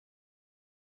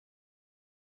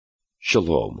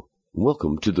Shalom.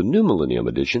 Welcome to the New Millennium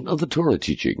edition of the Torah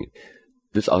Teaching.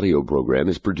 This audio program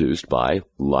is produced by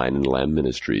Lion and Lamb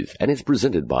Ministries and is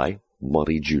presented by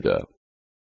Monte, Judah.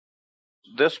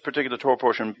 This particular Torah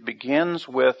portion begins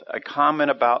with a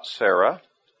comment about Sarah,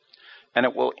 and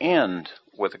it will end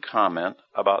with a comment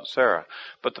about Sarah.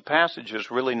 But the passage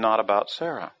is really not about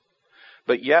Sarah.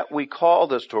 But yet we call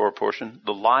this Torah portion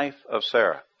the life of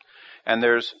Sarah.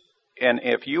 And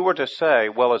if you were to say,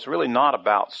 well, it's really not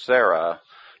about Sarah,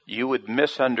 you would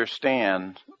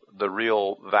misunderstand the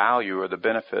real value or the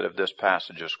benefit of this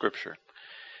passage of Scripture.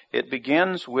 It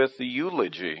begins with the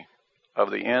eulogy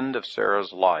of the end of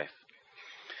Sarah's life.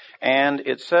 And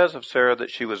it says of Sarah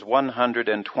that she was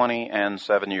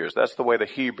 127 years. That's the way the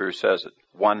Hebrew says it.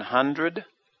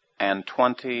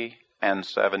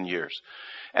 127 years.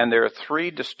 And there are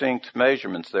three distinct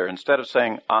measurements there. Instead of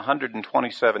saying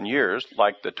 127 years,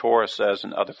 like the Torah says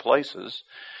in other places,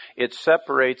 it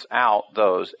separates out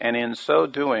those. And in so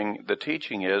doing, the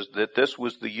teaching is that this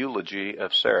was the eulogy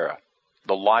of Sarah,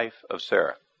 the life of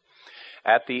Sarah.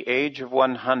 At the age of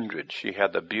 100, she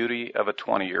had the beauty of a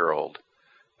 20-year-old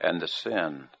and the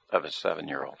sin of a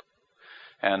 7-year-old.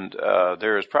 And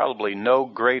there is probably no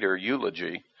greater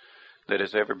eulogy that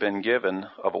has ever been given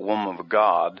of a woman of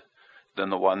God than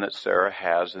the one that Sarah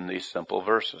has in these simple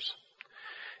verses.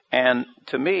 And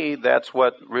to me, that's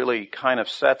what really kind of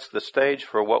sets the stage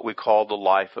for what we call the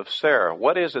life of Sarah.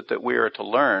 What is it that we are to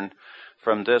learn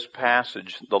from this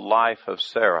passage, the life of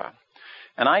Sarah?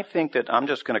 And I think that I'm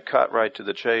just going to cut right to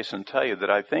the chase and tell you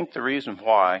that I think the reason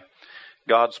why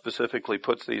God specifically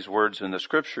puts these words in the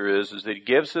Scripture is that He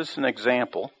gives us an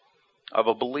example of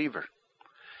a believer.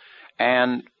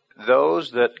 And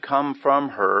those that come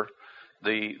from her,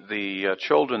 the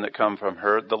children that come from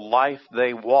her, the life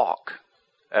they walk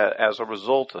as a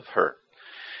result of her.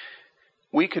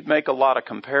 We could make a lot of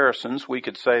comparisons. We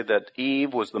could say that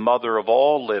Eve was the mother of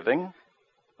all living,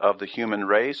 of the human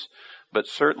race, but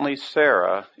certainly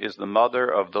Sarah is the mother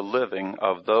of the living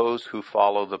of those who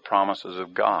follow the promises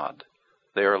of God.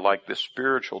 They are like the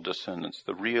spiritual descendants,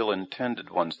 the real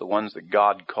intended ones, the ones that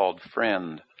God called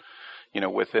friend,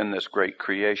 within this great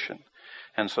creation.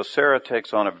 And so Sarah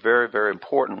takes on a very, very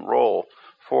important role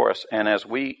for us. And as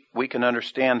we can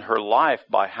understand her life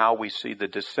by how we see the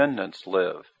descendants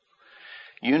live.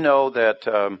 You know that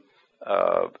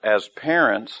as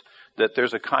parents, that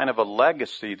there's a kind of a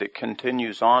legacy that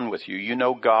continues on with you. You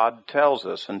know, God tells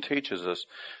us and teaches us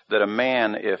that a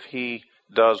man, if he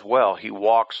does well, he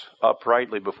walks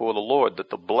uprightly before the Lord, that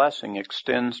the blessing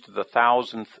extends to the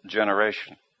 1,000th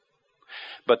generation.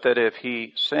 But that if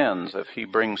he sins, if he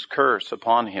brings curse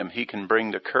upon him, he can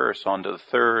bring the curse onto the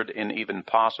 3rd and even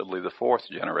possibly the 4th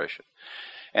generation.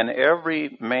 And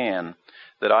every man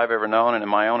that I've ever known, and in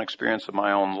my own experience of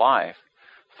my own life,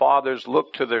 fathers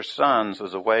look to their sons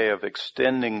as a way of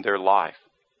extending their life,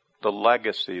 the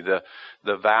legacy, the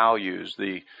values,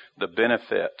 the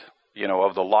benefit,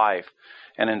 of the life.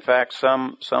 And in fact,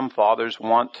 some fathers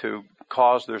want to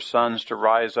cause their sons to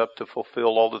rise up to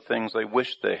fulfill all the things they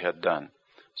wish they had done.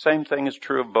 Same thing is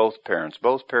true of both parents.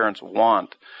 Both parents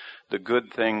want the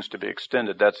good things to be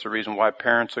extended. That's the reason why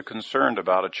parents are concerned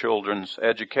about a children's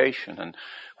education and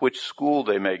which school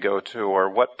they may go to or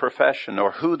what profession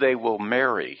or who they will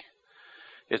marry.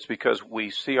 It's because we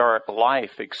see our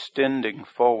life extending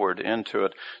forward into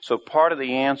it. So part of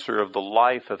the answer of the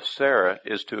life of Sarah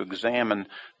is to examine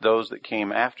those that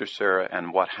came after Sarah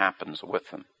and what happens with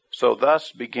them. So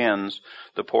thus begins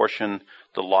the portion,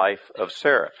 the life of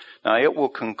Sarah. Now it will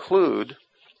conclude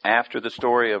after the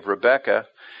story of Rebekah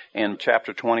in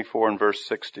chapter 24 and verse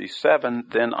 67.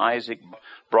 Then Isaac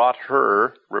brought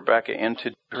her, Rebekah,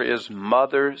 into his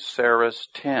mother Sarah's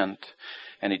tent.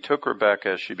 And he took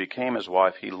Rebekah, she became his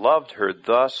wife. He loved her.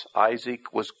 Thus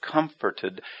Isaac was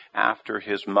comforted after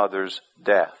his mother's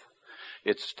death.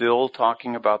 It's still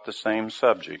talking about the same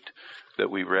subject that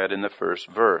we read in the first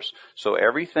verse. So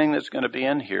everything that's going to be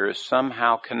in here is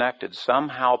somehow connected,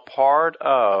 somehow part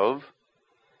of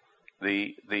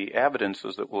the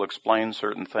evidences that will explain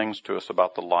certain things to us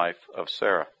about the life of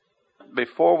Sarah.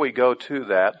 Before we go to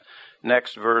that,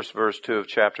 next verse, verse 2 of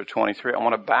chapter 23, I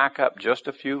want to back up just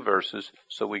a few verses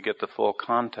so we get the full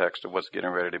context of what's getting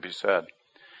ready to be said.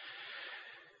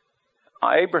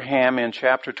 Abraham in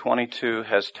chapter 22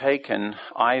 has taken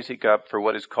Isaac up for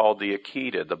what is called the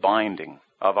Akedah, the binding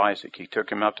of Isaac. He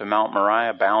took him up to Mount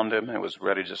Moriah, bound him, and was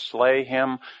ready to slay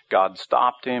him. God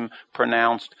stopped him,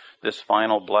 pronounced this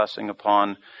final blessing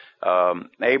upon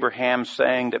Abraham,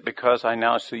 saying that because I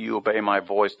now see you obey my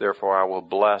voice, therefore I will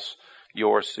bless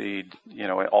your seed,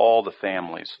 all the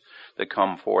families that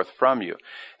come forth from you.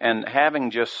 And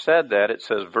having just said that, it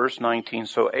says, verse 19,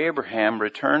 so Abraham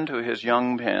returned to his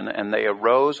young men, and they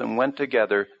arose and went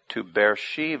together to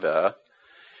Beersheba,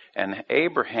 and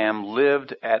Abraham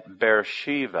lived at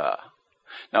Beersheba.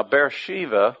 Now,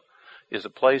 Beersheba is a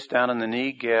place down in the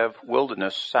Negev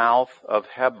wilderness south of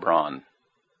Hebron.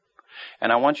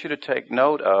 And I want you to take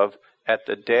note of, at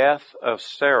the death of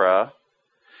Sarah,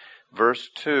 verse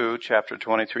 2, chapter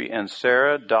 23, and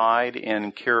Sarah died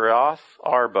in Kiriath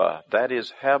Arba, that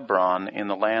is Hebron, in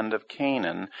the land of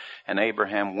Canaan, and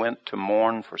Abraham went to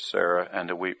mourn for Sarah and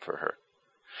to weep for her.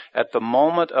 At the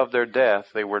moment of their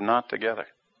death, they were not together.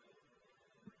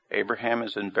 Abraham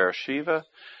is in Beersheba,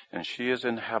 and she is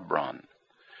in Hebron.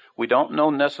 We don't know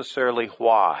necessarily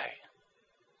why,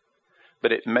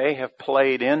 but it may have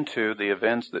played into the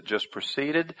events that just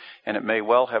preceded, and it may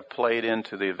well have played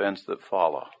into the events that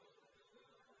follow.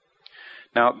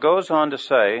 Now it goes on to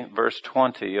say, verse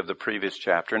 20 of the previous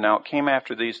chapter, now it came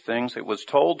after these things, it was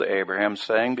told to Abraham,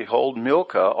 saying, behold,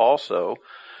 Milcah also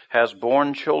has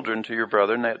borne children to your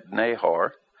brother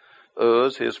Nahor,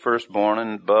 Uz his firstborn,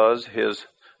 and Buz his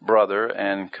brother,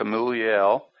 and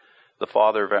Kemuel, the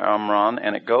father of Amram,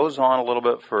 and it goes on a little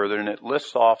bit further, and it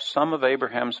lists off some of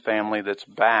Abraham's family that's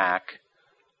back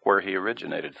where he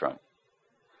originated from.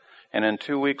 And in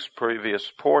 2 weeks'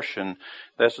 previous portion,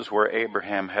 this is where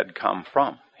Abraham had come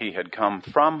from. He had come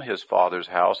from his father's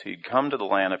house. He'd come to the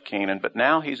land of Canaan, but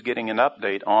now he's getting an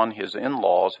update on his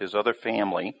in-laws, his other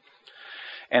family,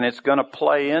 and it's going to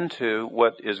play into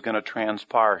what is going to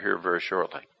transpire here very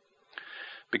shortly.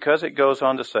 Because it goes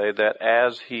on to say that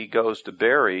as he goes to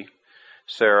bury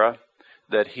Sarah,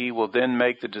 that he will then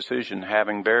make the decision,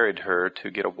 having buried her, to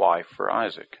get a wife for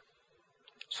Isaac.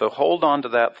 So hold on to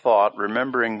that thought,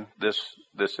 remembering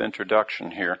this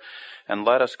introduction here, and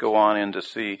let us go on in to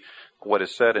see what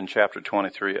is said in chapter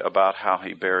 23 about how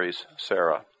he buries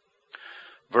Sarah.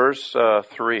 Verse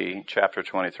 3, chapter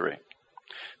 23.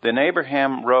 Then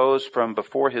Abraham rose from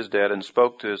before his dead and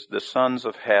spoke to the sons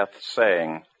of Heth,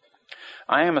 saying,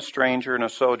 I am a stranger and a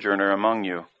sojourner among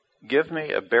you. Give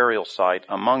me a burial site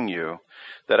among you,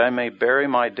 that I may bury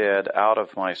my dead out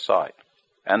of my sight.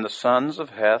 And the sons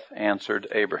of Heth answered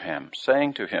Abraham,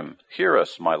 saying to him, Hear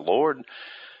us, my lord.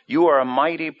 You are a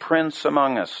mighty prince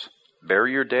among us.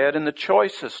 Bury your dead in the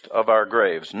choicest of our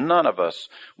graves. None of us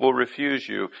will refuse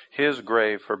you his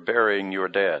grave for burying your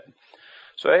dead.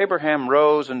 So Abraham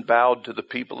rose and bowed to the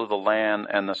people of the land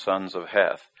and the sons of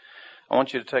Heth. I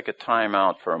want you to take a time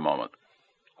out for a moment.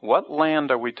 What land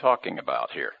are we talking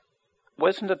about here?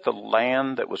 Wasn't it the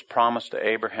land that was promised to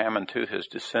Abraham and to his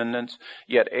descendants?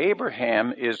 Yet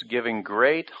Abraham is giving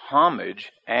great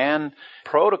homage and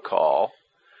protocol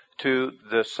to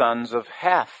the sons of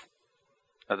Heth.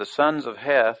 Now, the sons of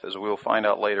Heth, as we'll find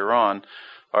out later on,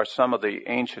 are some of the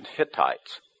ancient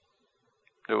Hittites.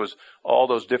 There was all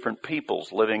those different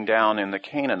peoples living down in the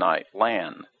Canaanite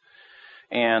land.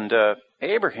 And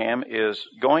Abraham is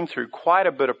going through quite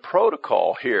a bit of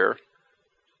protocol here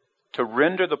to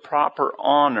render the proper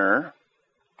honor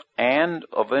and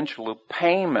eventual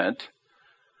payment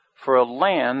for a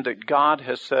land that God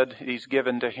has said he's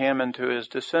given to him and to his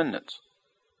descendants.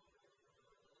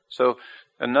 So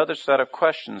another set of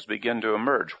questions begin to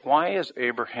emerge. Why is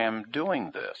Abraham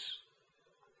doing this?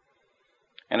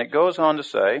 And it goes on to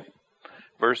say,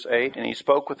 verse 8, and he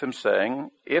spoke with them,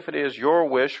 saying, If it is your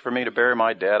wish for me to bury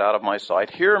my dead out of my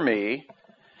sight, hear me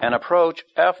and approach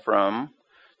Ephraim,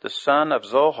 the son of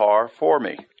Zohar, for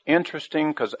me.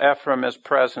 Interesting, because Ephraim is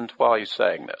present while he's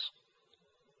saying this.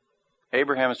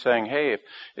 Abraham is saying, hey,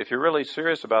 if you're really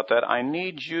serious about that, I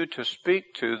need you to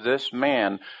speak to this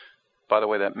man. By the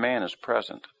way, that man is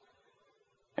present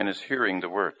and is hearing the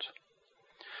words.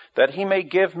 That he may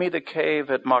give me the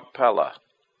cave at Machpelah,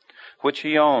 which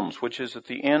he owns, which is at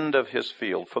the end of his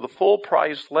field. For the full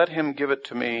price, let him give it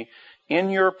to me in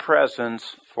your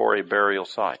presence for a burial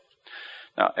site.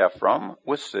 Now Ephraim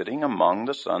was sitting among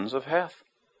the sons of Heth.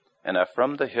 And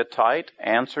Ephraim the Hittite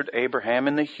answered Abraham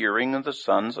in the hearing of the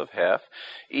sons of Heth,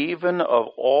 even of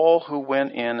all who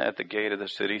went in at the gate of the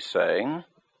city, saying,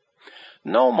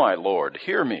 No, my lord,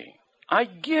 hear me. I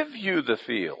give you the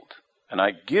field, and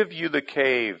I give you the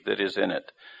cave that is in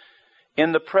it.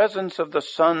 In the presence of the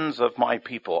sons of my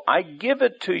people, I give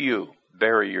it to you.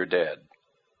 Bury your dead.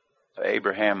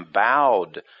 Abraham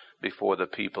bowed before the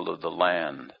people of the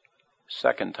land.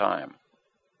 Second time.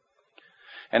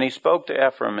 And he spoke to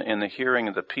Ephraim in the hearing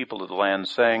of the people of the land,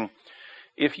 saying,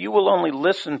 If you will only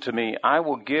listen to me, I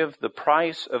will give the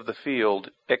price of the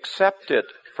field. Accept it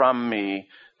from me,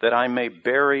 that I may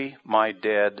bury my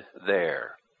dead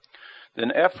there.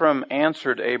 Then Ephraim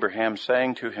answered Abraham,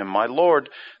 saying to him, My Lord,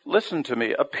 listen to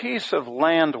me, a piece of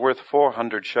land worth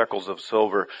 400 shekels of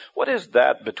silver. What is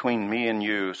that between me and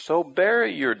you? So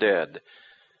bury your dead.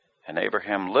 And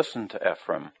Abraham listened to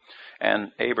Ephraim.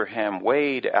 And Abraham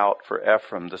weighed out for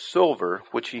Ephraim the silver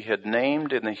which he had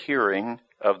named in the hearing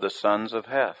of the sons of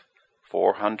Heth,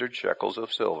 400 shekels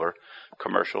of silver,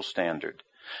 commercial standard.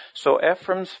 So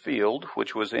Ephraim's field,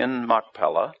 which was in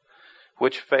Machpelah,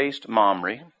 which faced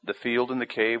Mamre, the field and the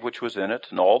cave which was in it,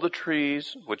 and all the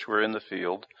trees which were in the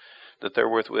field, that there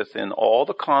were within all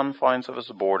the confines of his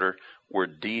border, were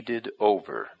deeded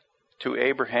over to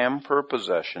Abraham for a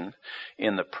possession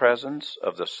in the presence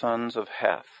of the sons of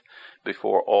Heth,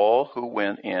 before all who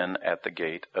went in at the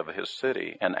gate of his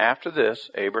city. And after this,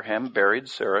 Abraham buried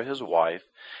Sarah his wife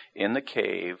in the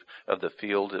cave of the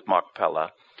field at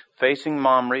Machpelah, facing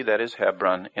Mamre, that is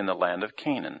Hebron, in the land of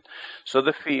Canaan. So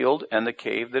the field and the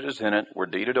cave that is in it were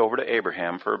deeded over to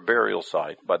Abraham for a burial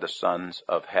site by the sons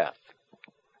of Heth.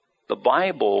 The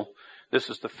Bible,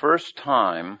 this is the first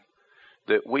time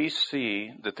that we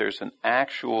see that there's an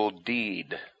actual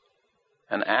deed,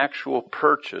 an actual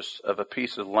purchase of a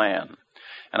piece of land.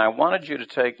 And I wanted you to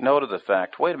take note of the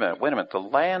fact, wait a minute, the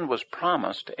land was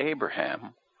promised to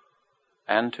Abraham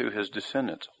and to his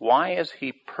descendants. Why is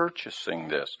he purchasing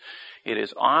this? It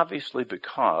is obviously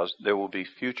because there will be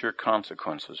future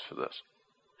consequences for this.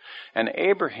 And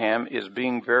Abraham is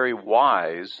being very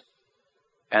wise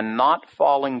and not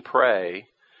falling prey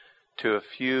to a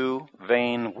few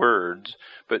vain words,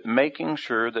 but making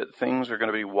sure that things are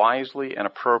going to be wisely and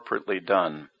appropriately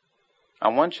done. I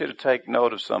want you to take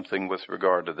note of something with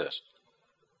regard to this.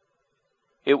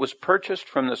 It was purchased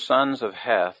from the sons of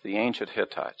Heth, the ancient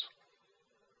Hittites.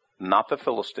 Not the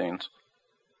Philistines,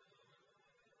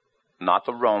 not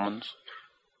the Romans,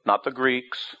 not the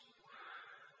Greeks,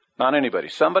 not anybody.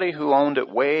 Somebody who owned it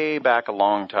way back a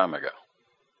long time ago.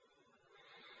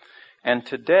 And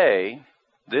today,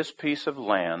 this piece of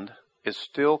land is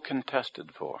still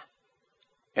contested for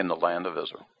in the land of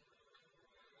Israel.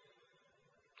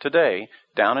 Today,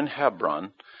 down in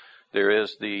Hebron, there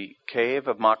is the cave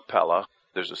of Machpelah.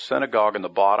 There's a synagogue in the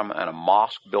bottom and a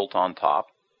mosque built on top.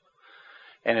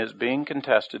 And is being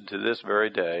contested to this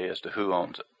very day as to who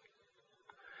owns it.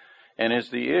 And is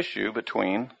the issue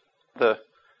between the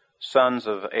sons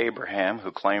of Abraham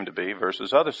who claim to be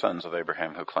versus other sons of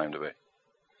Abraham who claim to be.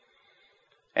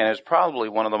 And is probably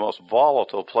one of the most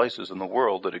volatile places in the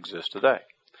world that exists today.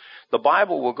 The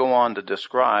Bible will go on to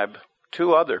describe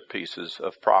two other pieces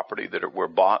of property that were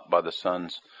bought by the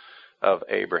sons of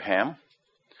Abraham.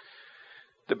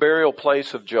 The burial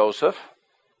place of Joseph,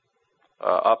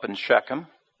 up in Shechem,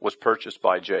 was purchased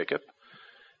by Jacob,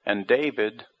 and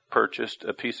David purchased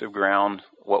a piece of ground,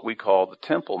 what we call the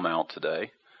Temple Mount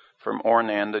today, from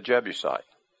Ornan the Jebusite.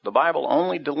 The Bible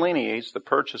only delineates the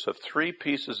purchase of 3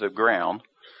 pieces of ground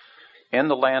in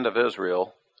the land of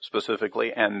Israel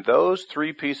specifically, and those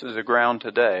 3 pieces of ground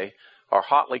today are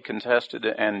hotly contested,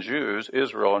 and Jews,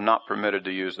 Israel, are not permitted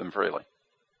to use them freely.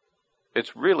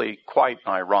 It's really quite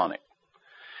ironic.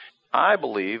 I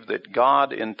believe that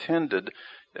God intended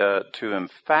to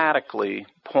emphatically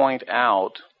point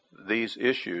out these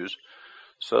issues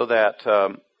so that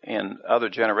in other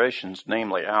generations,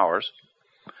 namely ours,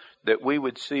 that we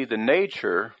would see the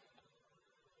nature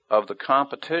of the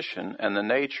competition and the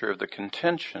nature of the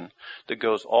contention that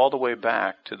goes all the way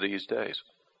back to these days.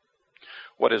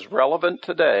 What is relevant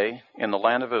today in the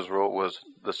land of Israel was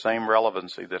the same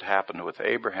relevancy that happened with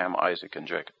Abraham, Isaac, and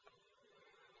Jacob.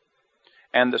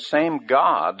 And the same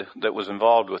God that was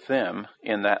involved with them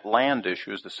in that land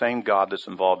issue is the same God that's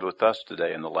involved with us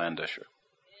today in the land issue.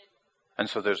 And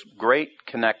so there's great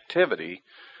connectivity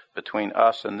between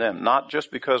us and them, not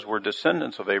just because we're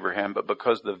descendants of Abraham, but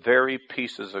because the very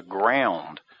pieces of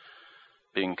ground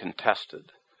being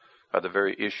contested are the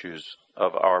very issues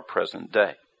of our present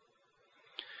day.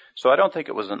 So I don't think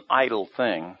it was an idle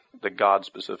thing that God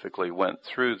specifically went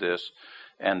through this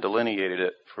and delineated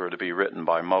it for it to be written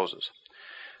by Moses.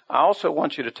 I also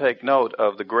want you to take note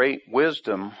of the great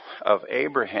wisdom of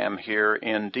Abraham here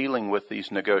in dealing with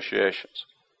these negotiations.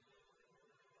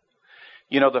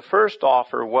 You know, the first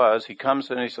offer was, he comes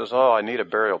in and he says, I need a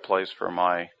burial place for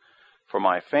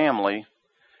my family.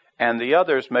 And the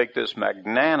others make this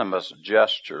magnanimous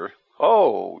gesture.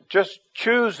 Just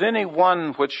choose any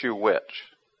one which you wish.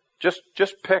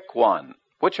 Just pick one,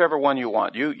 whichever one you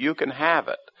want. You can have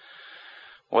it.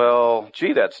 Well,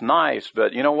 gee, that's nice,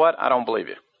 but you know what? I don't believe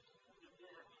you.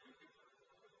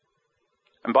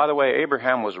 And by the way,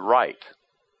 Abraham was right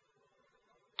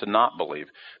to not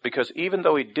believe, because even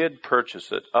though he did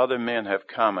purchase it, other men have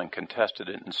come and contested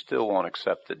it and still won't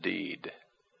accept the deed.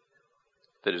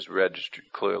 that is registered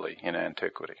clearly in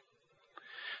antiquity.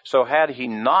 So had he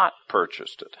not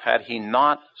purchased it, had he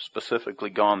not specifically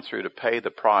gone through to pay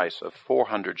the price of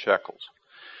 400 shekels,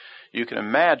 you can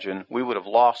imagine we would have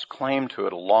lost claim to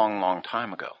it a long, long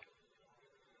time ago.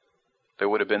 There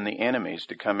would have been the enemies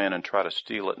to come in and try to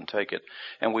steal it and take it.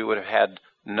 And we would have had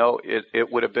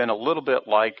it would have been a little bit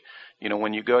like,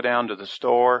 when you go down to the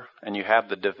store and you have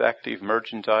the defective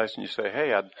merchandise and you say,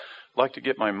 hey, I'd like to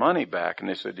get my money back. And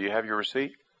they say, do you have your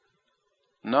receipt?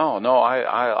 No,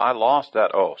 I lost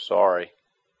that. Oh, sorry.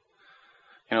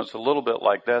 It's a little bit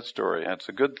like that story. And it's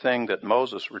a good thing that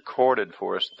Moses recorded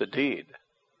for us the deed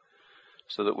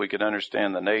so that we could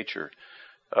understand the nature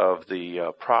of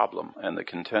the problem and the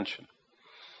contention.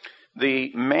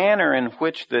 The manner in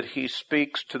which that he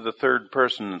speaks to the third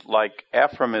person, like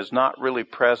Ephraim is not really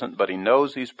present, but he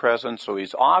knows he's present, so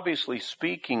he's obviously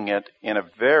speaking it in a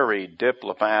very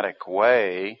diplomatic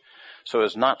way, so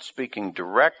he's not speaking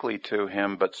directly to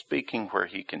him, but speaking where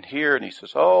he can hear, and he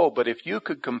says, oh, but if you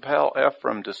could compel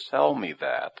Ephraim to sell me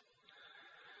that.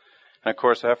 And of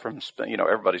course, Ephraim's,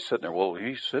 everybody's sitting there, well,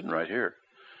 he's sitting right here.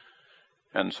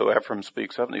 And so Ephraim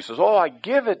speaks up and he says, oh, I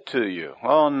give it to you.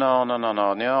 Oh, no.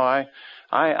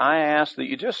 I ask that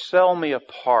you just sell me a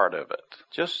part of it.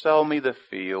 Just sell me the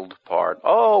field part.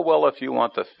 Oh, well, if you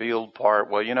want the field part,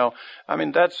 well,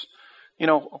 that's,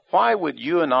 why would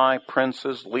you and I,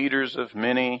 princes, leaders of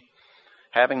many,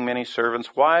 having many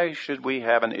servants, why should we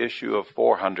have an issue of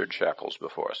 400 shekels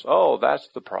before us? Oh, that's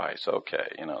the price.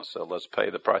 Okay, so let's pay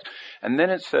the price. And then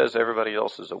it says everybody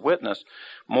else is a witness.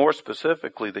 More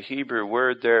specifically, the Hebrew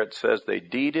word there, it says they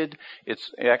deeded. It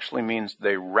actually means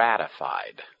they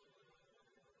ratified.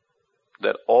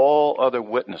 That all other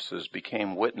witnesses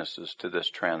became witnesses to this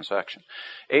transaction.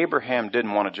 Abraham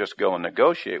didn't want to just go and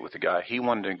negotiate with the guy. He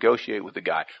wanted to negotiate with the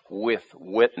guy with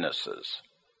witnesses.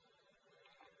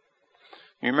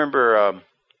 You remember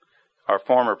our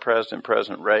former president,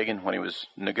 President Reagan, when he was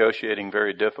negotiating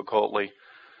very difficultly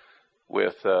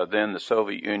with then the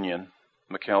Soviet Union,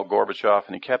 Mikhail Gorbachev,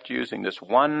 and he kept using this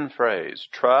one phrase,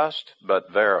 trust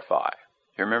but verify.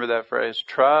 You remember that phrase?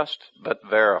 Trust but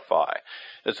verify.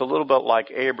 It's a little bit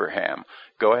like Abraham.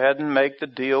 Go ahead and make the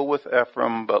deal with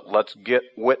Ephraim, but let's get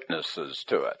witnesses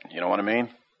to it. You know what I mean?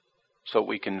 So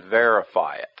we can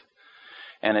verify it.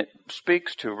 And it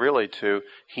speaks to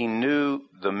he knew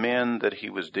the men that he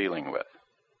was dealing with.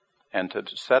 And to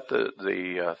set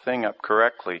the thing up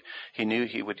correctly, he knew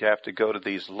he would have to go to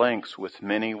these lengths with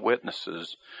many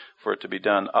witnesses for it to be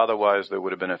done. Otherwise, there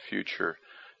would have been a future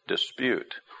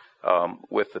dispute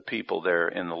with the people there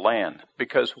in the land.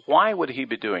 Because why would he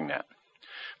be doing that?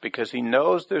 Because he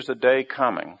knows there's a day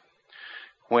coming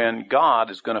when God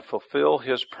is going to fulfill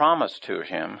his promise to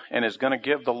him and is going to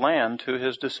give the land to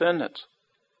his descendants.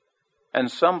 And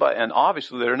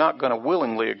obviously they're not going to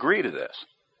willingly agree to this.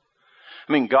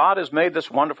 I mean, God has made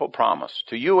this wonderful promise.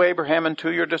 To you, Abraham, and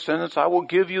to your descendants, I will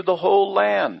give you the whole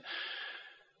land.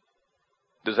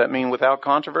 Does that mean without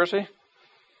controversy?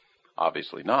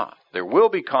 Obviously not. There will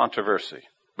be controversy,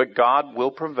 but God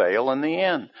will prevail in the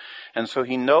end. And so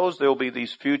he knows there will be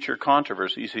these future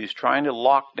controversies. He's trying to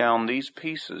lock down these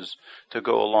pieces to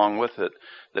go along with it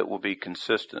that will be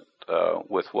consistent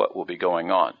with what will be going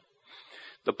on.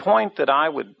 The point that I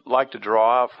would like to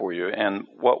draw out for you, and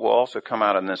what will also come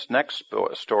out in this next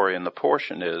story in the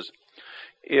portion, is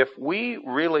if we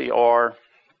really are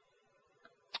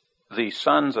the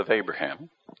sons of Abraham,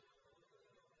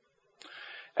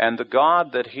 and the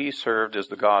God that he served is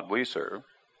the God we serve,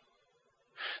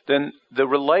 then the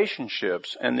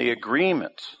relationships and the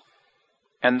agreements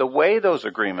and the way those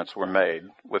agreements were made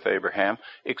with Abraham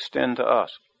extend to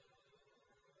us.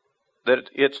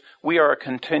 That we are a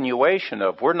continuation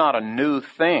of, we're not a new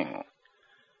thing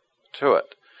to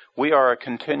it. We are a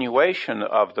continuation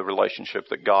of the relationship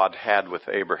that God had with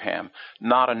Abraham,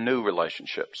 not a new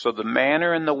relationship. So the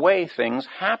manner and the way things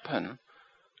happen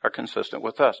are consistent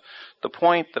with us. The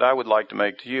point that I would like to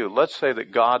make to you, let's say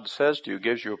that God says to you,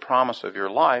 gives you a promise of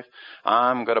your life,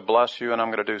 I'm going to bless you and I'm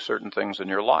going to do certain things in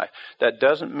your life. That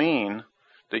doesn't mean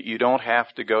that you don't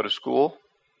have to go to school.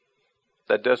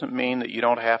 That doesn't mean that you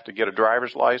don't have to get a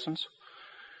driver's license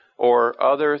or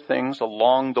other things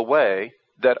along the way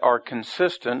that are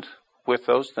consistent with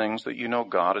those things that you know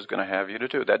God is going to have you to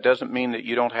do. That doesn't mean that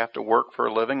you don't have to work for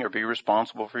a living or be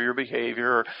responsible for your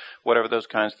behavior or whatever those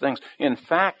kinds of things. In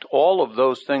fact, all of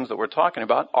those things that we're talking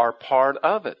about are part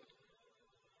of it.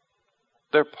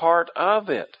 They're part of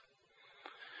it.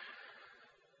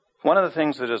 One of the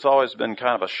things that has always been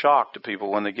kind of a shock to people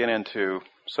when they get into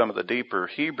some of the deeper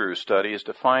Hebrew study is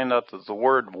to find out that the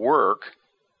word work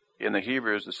in the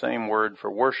Hebrew is the same word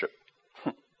for worship.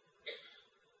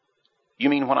 You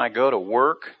mean when I go to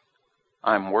work,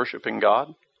 I'm worshiping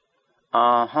God?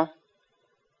 Uh-huh.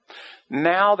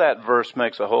 Now that verse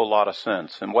makes a whole lot of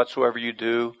sense. And whatsoever you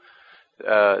do,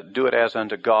 do it as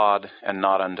unto God and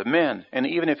not unto men. And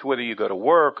even if whether you go to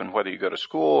work and whether you go to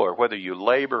school or whether you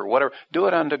labor or whatever, do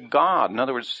it unto God. In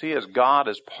other words, see as God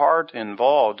as part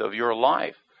involved of your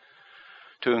life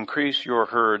to increase your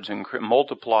herds,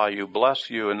 multiply you,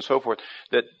 bless you, and so forth.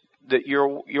 That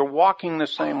you're walking the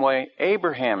same way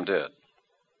Abraham did.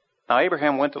 Now,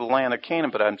 Abraham went to the land of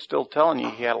Canaan, but I'm still telling you,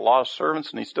 he had a lot of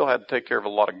servants and he still had to take care of a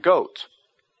lot of goats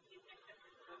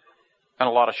and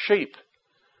a lot of sheep.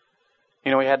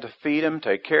 He had to feed them,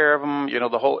 take care of them,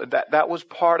 the whole, that was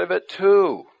part of it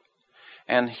too.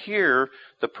 And here,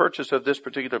 the purchase of this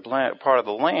particular part of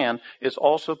the land is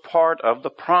also part of the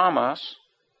promise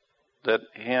that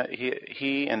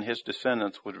he and his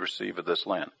descendants would receive of this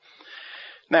land.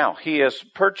 Now, he has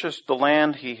purchased the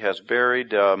land, he has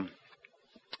buried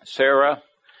Sarah,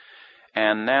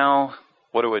 and now,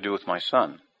 what do I do with my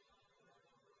son?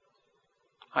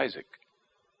 Isaac.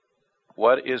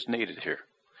 What is needed here?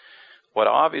 What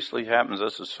obviously happens,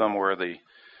 this is somewhere that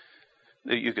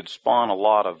you could spawn a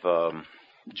lot of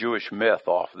Jewish myth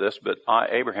off of this, but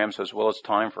Abraham says, well, it's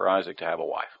time for Isaac to have a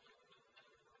wife.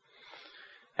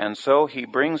 And so he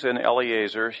brings in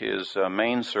Eliezer, his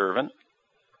main servant,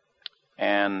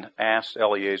 and asks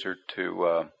Eliezer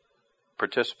to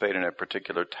participate in a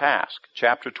particular task.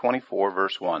 Chapter 24,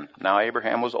 verse 1. Now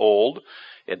Abraham was old,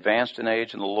 advanced in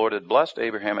age, and the Lord had blessed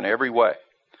Abraham in every way.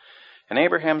 And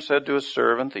Abraham said to his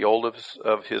servant, the oldest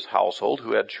of his household,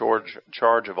 who had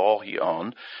charge of all he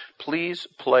owned, please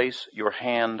place your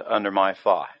hand under my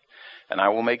thigh, and I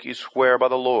will make you swear by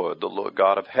the Lord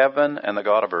God of heaven and the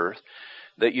God of earth,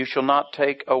 that you shall not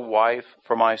take a wife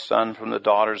for my son from the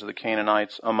daughters of the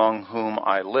Canaanites among whom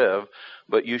I live,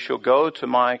 but you shall go to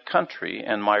my country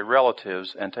and my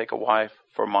relatives and take a wife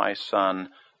for my son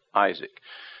Isaac.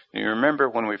 You remember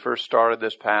when we first started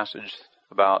this passage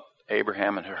about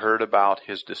Abraham and heard about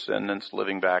his descendants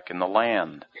living back in the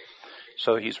land.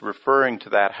 So he's referring to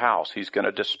that house. He's going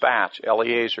to dispatch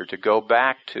Eliezer to go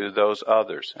back to those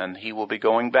others, and he will be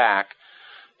going back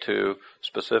to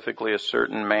specifically a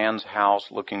certain man's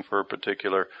house looking for a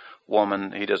particular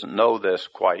woman. He doesn't know this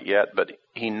quite yet, but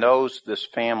he knows this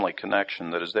family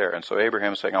connection that is there. And so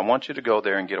Abraham's saying, I want you to go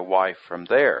there and get a wife from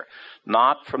there,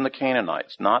 not from the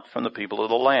Canaanites, not from the people of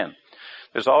the land.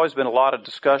 There's always been a lot of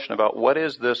discussion about what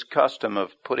is this custom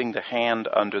of putting the hand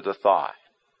under the thigh.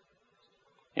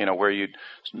 Where you'd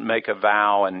make a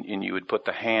vow and you would put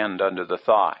the hand under the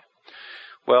thigh.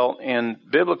 Well, in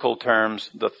biblical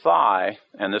terms, the thigh,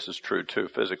 and this is true too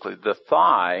physically, the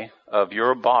thigh of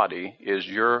your body is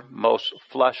your most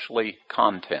fleshly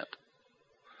content.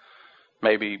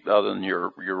 Maybe other than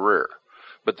your rear.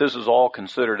 But this is all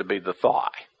considered to be the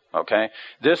thigh, okay?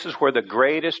 This is where the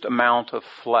greatest amount of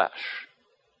flesh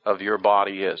of your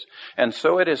body is. And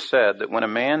so it is said that when a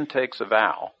man takes a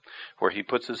vow, where he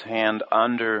puts his hand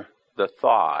under the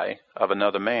thigh of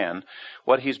another man,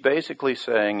 what he's basically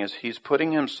saying is he's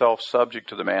putting himself subject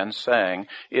to the man, saying,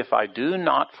 if I do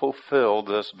not fulfill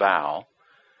this vow,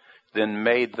 then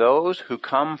may those who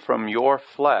come from your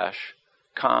flesh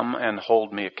come and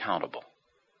hold me accountable.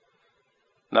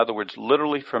 In other words,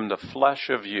 literally from the flesh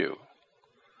of you,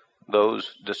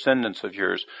 those descendants of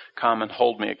yours come and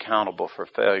hold me accountable for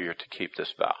failure to keep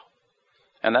this vow.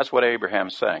 And that's what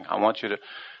Abraham's saying. I want you to,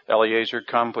 Eliezer,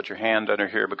 come put your hand under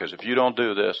here, because if you don't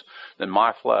do this, then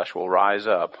my flesh will rise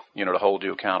up, to hold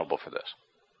you accountable for this.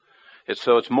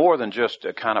 It's more than just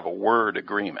a kind of a word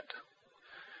agreement.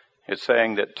 It's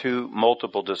saying that two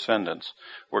multiple descendants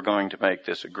were going to make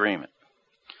this agreement.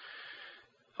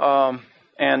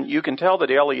 And you can tell that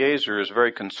Eliezer is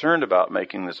very concerned about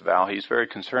making this vow. He's very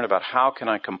concerned about how can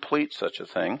I complete such a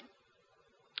thing,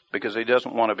 because he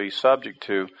doesn't want to be subject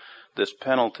to this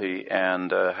penalty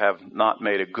and have not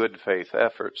made a good faith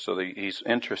effort. So he's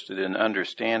interested in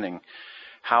understanding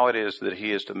how it is that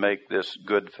he is to make this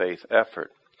good faith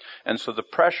effort. And so the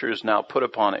pressure is now put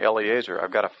upon Eliezer.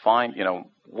 I've got to find,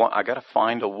 I got to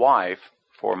find a wife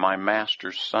for my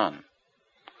master's son.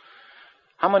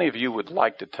 How many of you would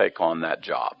like to take on that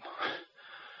job?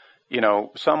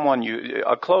 Someone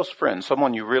a close friend,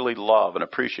 someone you really love and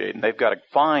appreciate, and they've got a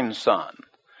fine son.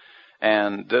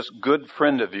 And this good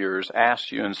friend of yours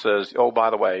asks you and says, oh, by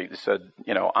the way, he said,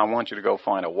 I want you to go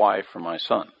find a wife for my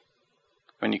son.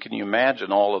 Can you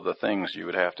imagine all of the things you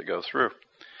would have to go through,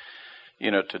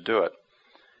 to do it?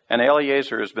 And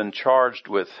Eliezer has been charged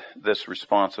with this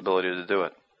responsibility to do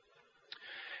it.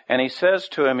 And he says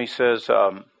to him,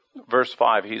 verse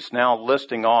 5, he's now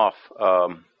listing off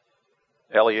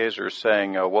Eliezer is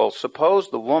saying, well, suppose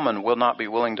the woman will not be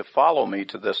willing to follow me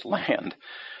to this land.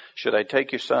 Should I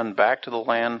take your son back to the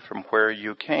land from where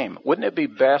you came? Wouldn't it be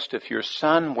best if your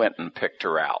son went and picked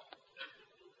her out?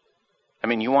 I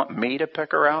mean, you want me to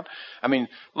pick her out? I mean,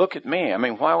 look at me. I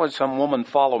mean, why would some woman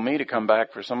follow me to come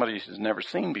back for somebody she's never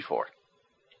seen before?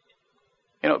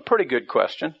 You know, pretty good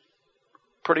question.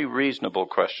 Pretty reasonable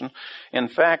question. In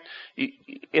fact,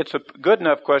 it's a good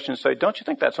enough question to say, don't you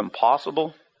think that's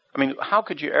impossible? I mean, how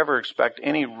could you ever expect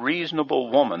any reasonable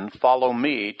woman follow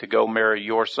me to go marry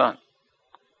your son?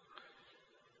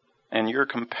 And you're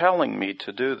compelling me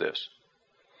to do this.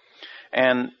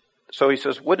 And so he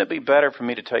says, wouldn't it be better for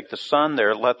me to take the son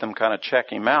there, let them kind of check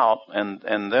him out, and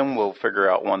then we'll figure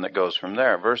out one that goes from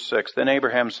there. Verse 6, then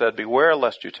Abraham said, beware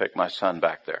lest you take my son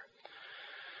back there.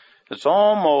 It's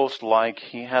almost like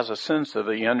he has a sense of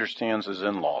it. He understands his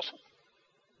in-laws.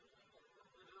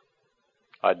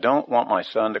 I don't want my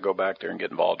son to go back there and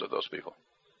get involved with those people.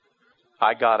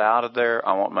 I got out of there.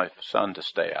 I want my son to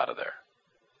stay out of there.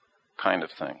 Kind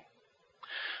of thing.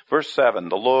 Verse 7,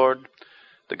 the Lord,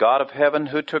 the God of heaven,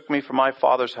 who took me from my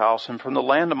father's house and from the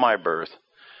land of my birth,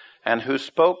 and who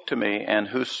spoke to me and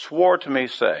who swore to me,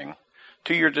 saying,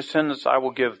 to your descendants I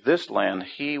will give this land.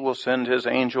 He will send his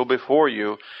angel before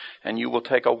you, and you will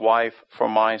take a wife for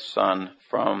my son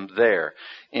from there.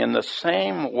 In the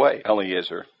same way,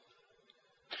 Eliezer,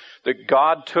 that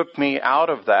God took me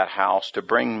out of that house to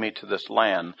bring me to this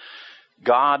land,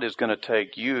 God is going to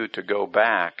take you to go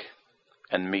back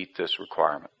and meet this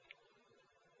requirement.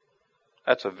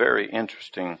 That's a very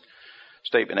interesting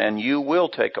statement. And you will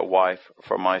take a wife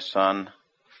for my son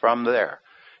from there.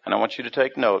 And I want you to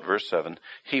take note, verse 7,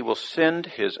 he will send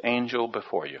his angel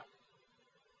before you.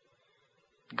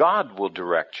 God will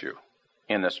direct you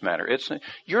in this matter. It's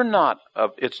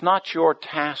not your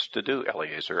task to do,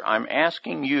 Eliezer. I'm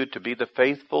asking you to be the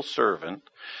faithful servant,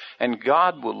 and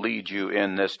God will lead you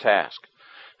in this task.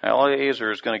 Now,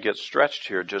 Eliezer is going to get stretched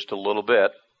here just a little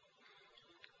bit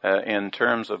in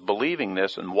terms of believing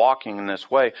this and walking in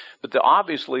this way. But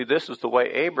obviously, this is the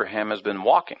way Abraham has been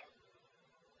walking.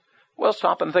 Well,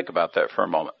 stop and think about that for a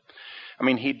moment. I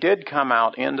mean, he did come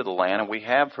out into the land, and we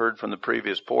have heard from the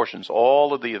previous portions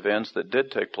all of the events that did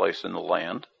take place in the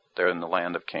land, there in the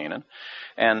land of Canaan.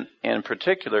 And in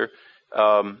particular,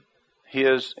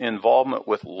 his involvement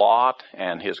with Lot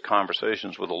and his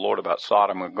conversations with the Lord about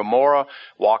Sodom and Gomorrah,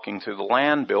 walking through the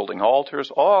land, building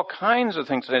altars, all kinds of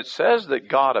things. And it says that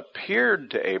God appeared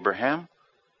to Abraham,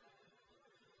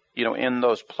 in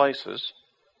those places.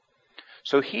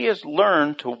 So he has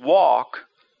learned to walk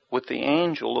with the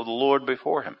angel of the Lord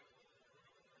before him,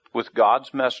 with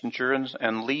God's messenger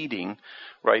and leading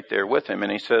right there with him.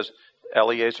 And he says,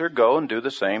 Eliezer, go and do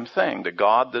the same thing. The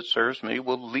God that serves me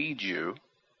will lead you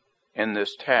in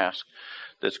this task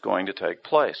that's going to take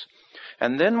place.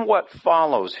 And then what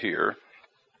follows here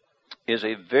is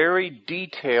a very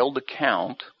detailed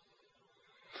account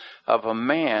of a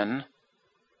man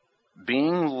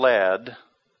being led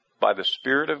by the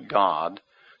Spirit of God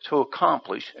to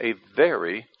accomplish a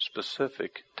very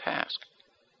specific task.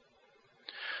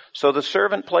 So the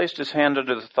servant placed his hand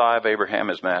under the thigh of Abraham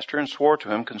his master and swore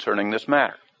to him concerning this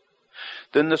matter.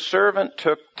 Then the servant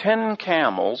took 10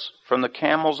 camels from the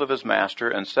camels of his master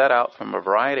and set out from a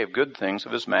variety of good things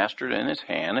of his master in his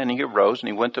hand, and he arose and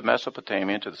he went to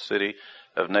Mesopotamia to the city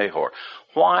of Nahor.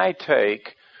 Why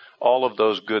take all of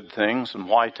those good things and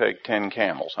why take 10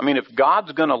 camels? I mean, if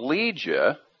God's going to lead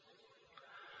you,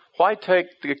 why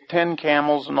take the 10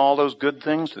 camels and all those good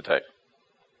things to take?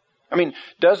 I mean,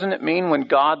 doesn't it mean when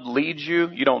God leads you,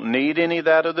 you don't need any of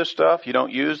that other stuff? You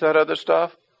don't use that other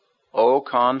stuff? Au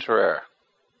contraire.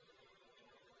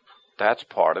 That's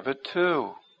part of it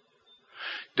too.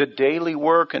 The daily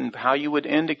work and how you would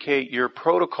indicate your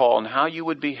protocol and how you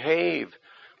would behave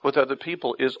with other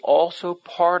people is also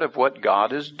part of what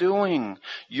God is doing.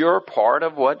 You're part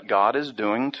of what God is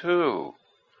doing too.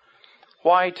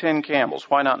 Why 10 camels?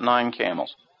 Why not 9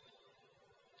 camels?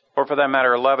 Or for that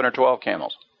matter, 11 or 12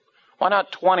 camels? Why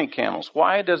not 20 camels?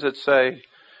 Why does it say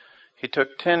he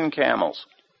took 10 camels?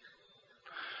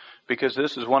 Because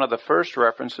this is one of the first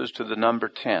references to the number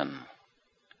 10.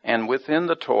 And within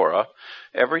the Torah,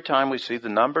 every time we see the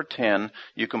number 10,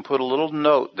 you can put a little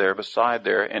note there beside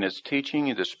there, and it's teaching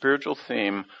you the spiritual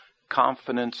theme,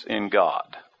 confidence in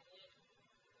God.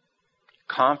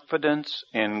 Confidence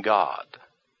in God.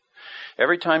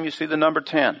 Every time you see the number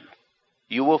 10,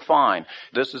 you will find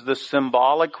this is the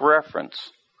symbolic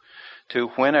reference to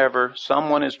whenever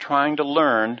someone is trying to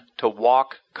learn to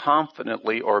walk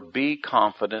confidently or be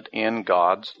confident in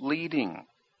God's leading,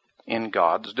 in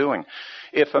God's doing.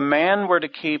 If a man were to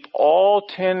keep all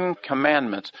 10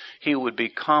 commandments, he would be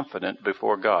confident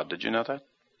before God. Did you know that?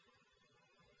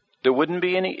 There wouldn't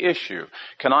be any issue.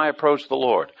 Can I approach the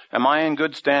Lord? Am I in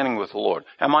good standing with the Lord?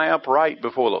 Am I upright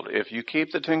before the Lord? If you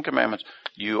keep the 10 commandments,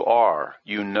 you are.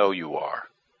 You know you are.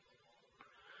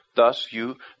 Thus,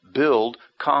 you build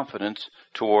confidence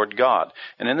toward God.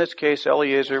 And in this case,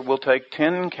 Eliezer will take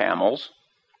 10 camels,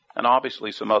 and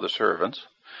obviously some other servants,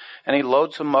 and he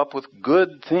loads them up with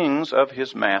good things of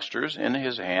his master's in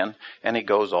his hand, and he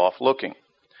goes off looking.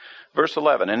 Verse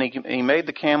 11, and he made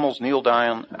the camels kneel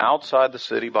down outside the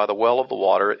city by the well of the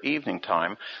water at evening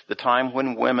time, the time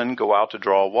when women go out to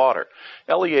draw water.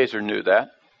 Eliezer knew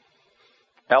that.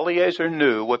 Eliezer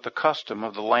knew what the custom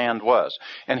of the land was,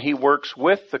 and he works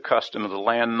with the custom of the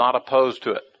land, not opposed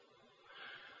to it.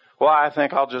 Well, I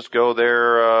think I'll just go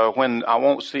there when I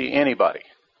won't see anybody.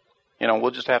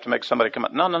 We'll just have to make somebody come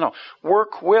up. No.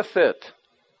 Work with it.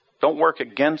 Don't work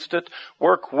against it.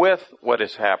 Work with what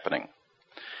is happening.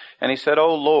 And he said,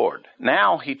 O Lord.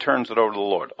 Now he turns it over to the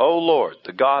Lord. O Lord,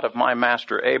 the God of my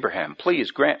master Abraham,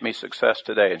 please grant me success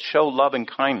today and show loving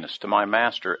kindness to my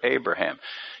master Abraham.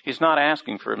 He's not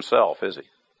asking for himself, is he?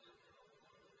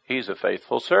 He's a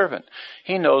faithful servant.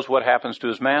 He knows what happens to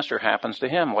his master happens to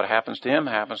him. What happens to him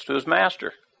happens to his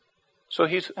master. So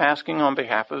he's asking on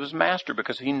behalf of his master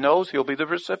because he knows he'll be the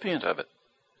recipient of it.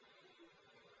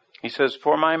 He says,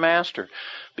 for my master,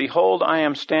 behold, I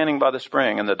am standing by the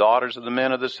spring, and the daughters of the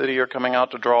men of the city are coming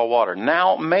out to draw water.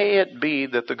 Now may it be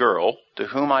that the girl, to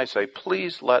whom I say,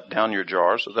 please let down your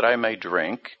jar so that I may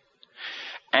drink,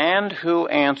 and who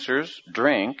answers,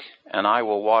 drink, and I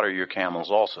will water your camels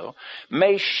also,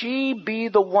 may she be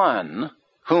the one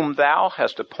whom thou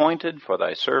hast appointed for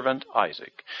thy servant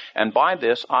Isaac. And by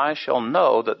this I shall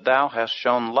know that thou hast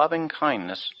shown loving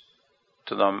kindness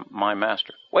to my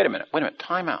master. Wait a minute,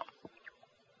 time out.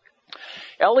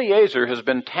 Eliezer has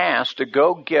been tasked to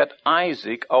go get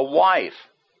Isaac a wife.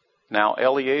 Now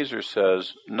Eliezer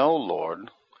says, no, Lord,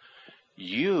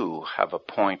 you have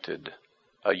appointed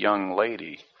a young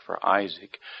lady for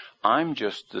Isaac. I'm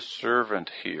just the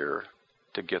servant here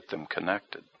to get them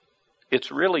connected. It's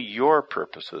really your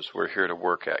purposes we're here to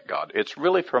work at, God. It's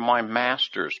really for my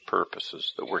master's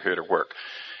purposes that we're here to work.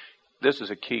 This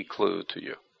is a key clue to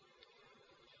you.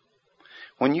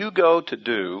 When you go to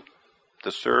do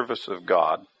the service of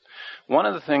God, one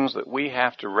of the things that we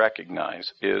have to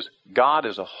recognize is God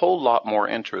is a whole lot more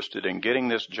interested in getting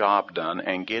this job done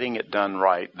and getting it done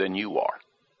right than you are.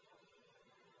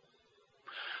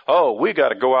 Oh, we got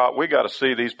to go out. We got to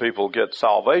see these people get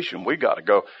salvation. We got to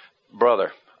go.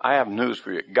 Brother, I have news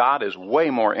for you. God is way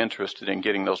more interested in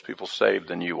getting those people saved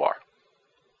than you are.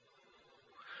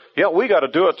 Yeah, we got to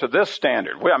do it to this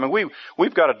standard.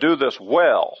 We've got to do this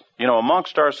well,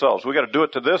 amongst ourselves. We got to do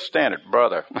it to this standard,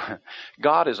 brother.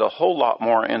 God is a whole lot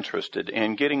more interested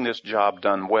in getting this job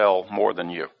done well more than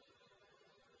you.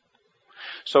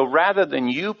 So rather than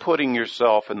you putting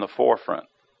yourself in the forefront,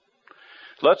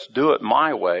 let's do it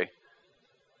my way.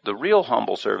 The real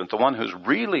humble servant, the one who's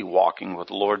really walking with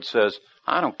the Lord, says,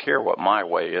 I don't care what my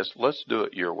way is. Let's do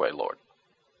it your way, Lord.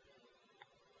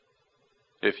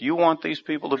 If you want these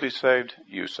people to be saved,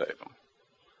 you save them.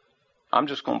 I'm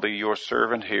just going to be your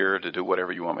servant here to do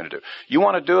whatever you want me to do. You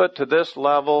want to do it to this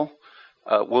level,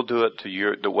 we'll do it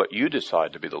to what you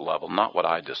decide to be the level, not what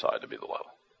I decide to be the level.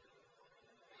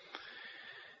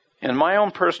 In my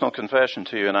own personal confession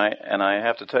to you, and I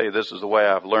have to tell you, this is the way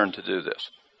I've learned to do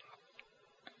this.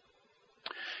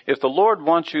 If the Lord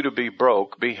wants you to be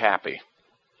broke, be happy.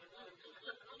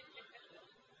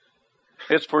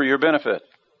 It's for your benefit.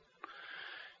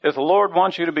 If the Lord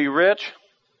wants you to be rich,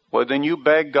 well, then you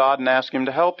beg God and ask Him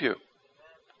to help you.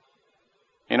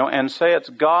 And say it's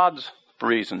God's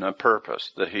reason and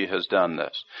purpose that He has done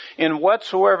this. In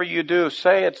whatsoever you do,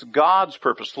 say it's God's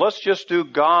purpose. Let's just do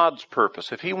God's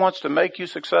purpose. If He wants to make you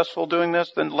successful doing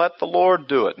this, then let the Lord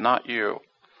do it, not you.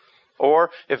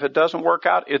 Or if it doesn't work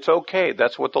out, it's okay.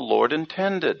 That's what the Lord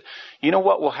intended. You know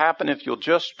what will happen if you'll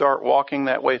just start walking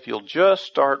that way? If you'll just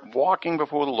start walking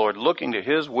before the Lord, looking to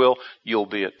His will, you'll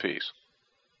be at peace.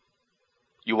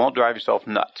 You won't drive yourself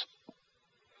nuts.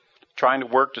 Trying to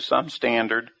work to some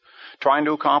standard, trying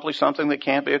to accomplish something that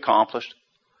can't be accomplished,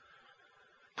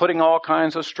 putting all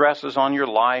kinds of stresses on your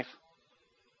life.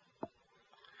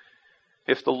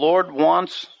 If the Lord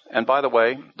wants, and by the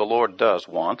way, the Lord does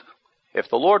want, if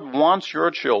the Lord wants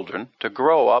your children to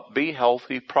grow up, be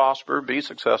healthy, prosper, be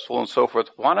successful, and so forth,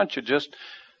 why don't you just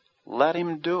let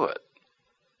Him do it?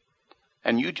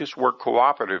 And you just work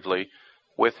cooperatively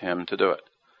with Him to do it.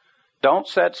 Don't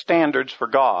set standards for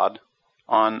God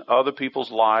on other people's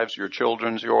lives, your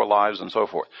children's, your lives, and so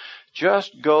forth.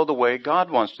 Just go the way God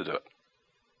wants to do it.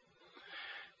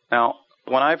 Now,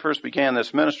 when I first began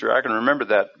this ministry, I can remember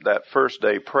that first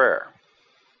day prayer.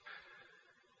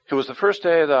 It was the first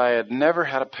day that I had never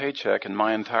had a paycheck in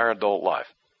my entire adult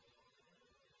life.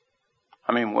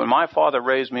 I mean, when my father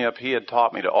raised me up, he had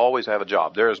taught me to always have a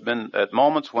job. There has been at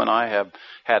moments when I have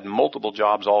had multiple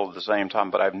jobs all at the same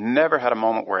time, but I've never had a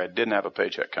moment where I didn't have a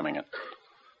paycheck coming in,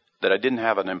 that I didn't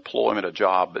have an employment, a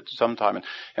job at some time.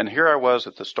 And here I was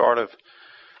at the start of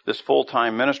this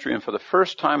full-time ministry, and for the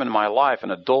first time in my life,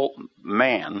 an adult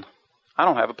man, I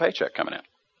don't have a paycheck coming in.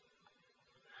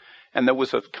 And there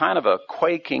was a kind of a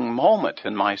quaking moment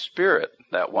in my spirit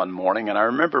that one morning, and I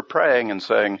remember praying and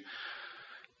saying,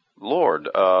 Lord,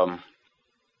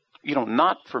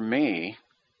 not for me,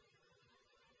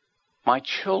 my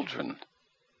children.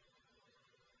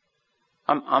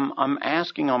 I'm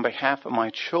asking on behalf of my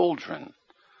children.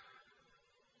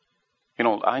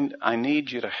 I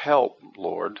need you to help,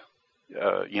 Lord,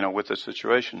 with the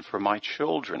situation for my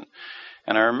children.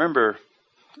 And I remember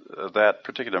that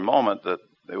particular moment that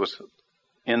it was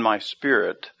in my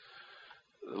spirit,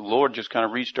 the Lord just kind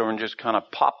of reached over and just kind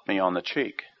of popped me on the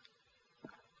cheek.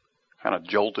 Kind of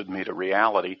jolted me to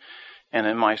reality. And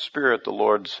in my spirit, the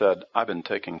Lord said, I've been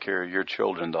taking care of your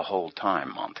children the whole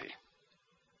time, Monte.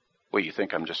 Well, you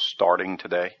think I'm just starting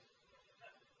today?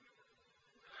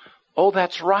 Oh,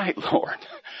 that's right, Lord.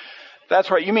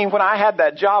 That's right. You mean when I had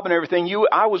that job and everything,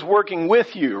 I was working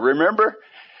with you, remember?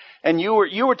 And you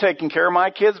were taking care of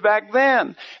my kids back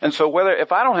then. And so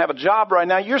if I don't have a job right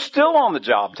now, you're still on the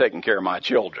job taking care of my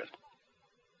children.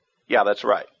 Yeah, that's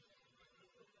right.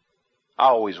 I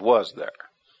always was there.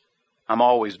 I'm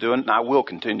always doing it, and I will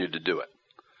continue to do it.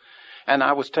 And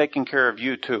I was taking care of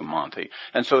you too, Monte.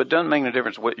 And so it doesn't make any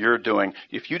difference what you're doing.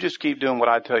 If you just keep doing what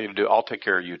I tell you to do, I'll take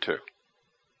care of you too.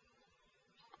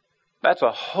 That's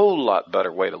a whole lot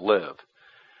better way to live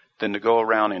than to go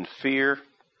around in fear,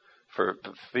 for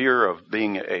fear of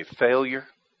being a failure,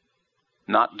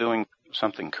 not doing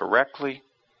something correctly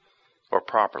or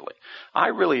properly. I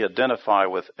really identify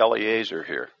with Eliezer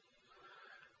here,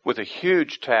 with a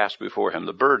huge task before him,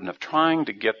 the burden of trying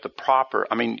to get the proper,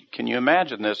 can you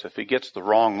imagine this if he gets the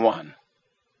wrong one?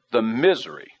 The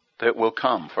misery that will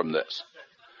come from this.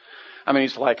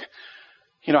 He's like,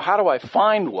 how do I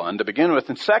find one to begin with?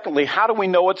 And secondly, how do we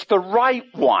know it's the right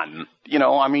one?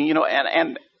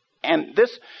 And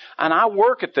I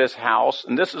work at this house,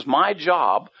 and this is my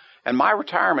job, and my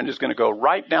retirement is going to go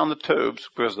right down the tubes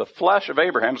because the flesh of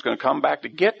Abraham is going to come back to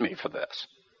get me for this.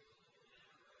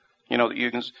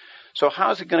 So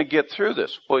how's he going to get through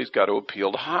this? Well, he's got to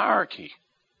appeal to hierarchy.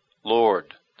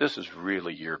 Lord, this is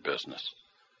really your business.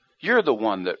 You're the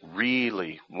one that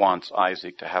really wants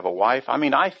Isaac to have a wife.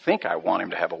 I think I want him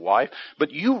to have a wife,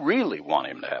 but you really want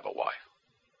him to have a wife.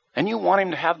 And you want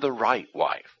him to have the right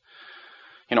wife.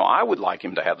 I would like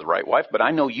him to have the right wife, but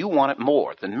I know you want it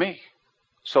more than me.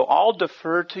 So I'll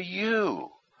defer to you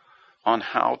on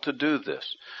how to do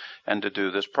this and to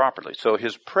do this properly. So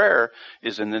his prayer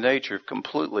is in the nature of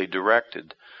completely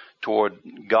directed toward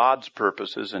God's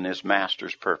purposes and his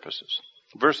master's purposes.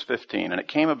 Verse 15, and it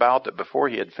came about that before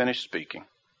he had finished speaking,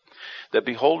 that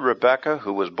behold, Rebekah,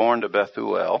 who was born to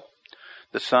Bethuel,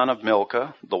 the son of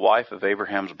Milcah, the wife of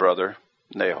Abraham's brother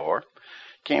Nahor,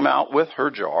 came out with her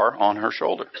jar on her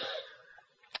shoulder.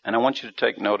 And I want you to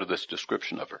take note of this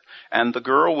description of her. And the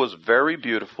girl was very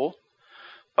beautiful,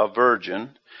 a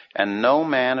virgin, and no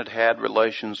man had had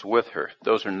relations with her.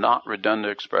 Those are not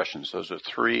redundant expressions. Those are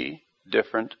three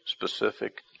different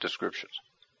specific descriptions.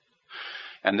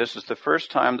 And this is the first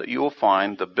time that you will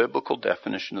find the biblical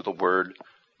definition of the word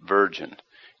virgin.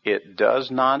 It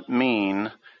does not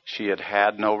mean she had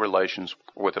had no relations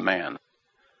with a man.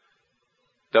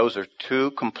 Those are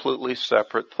two completely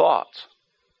separate thoughts.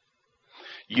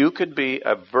 You could be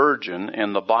a virgin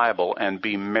in the Bible and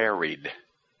be married.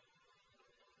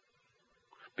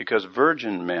 Because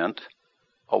virgin meant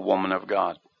a woman of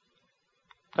God.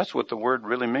 That's what the word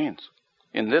really means.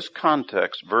 In this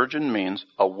context, virgin means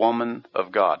a woman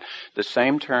of God. The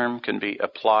same term can be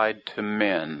applied to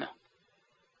men.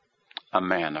 A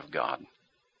man of God.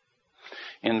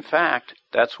 In fact,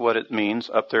 that's what it means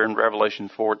up there in Revelation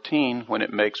 14 when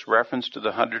it makes reference to the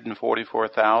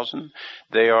 144,000.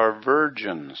 They are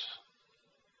virgins.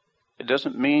 It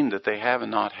doesn't mean that they have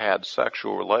not had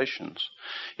sexual relations.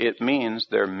 It means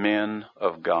they're men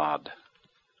of God.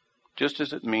 Just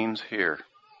as it means here.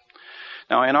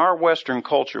 Now, in our Western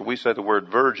culture, we say the word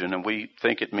virgin and we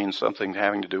think it means something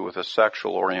having to do with a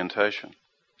sexual orientation.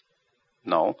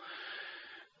 No.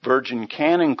 Virgin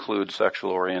can include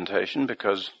sexual orientation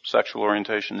because sexual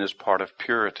orientation is part of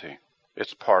purity.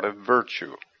 It's part of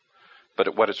virtue.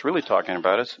 But what it's really talking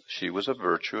about is she was a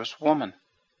virtuous woman.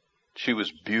 She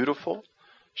was beautiful,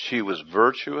 she was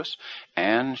virtuous,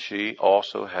 and she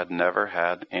also had never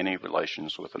had any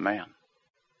relations with a man.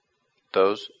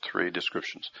 Those three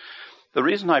descriptions. The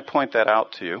reason I point that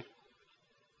out to you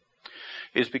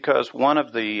is because one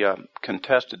of the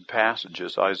contested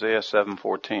passages, Isaiah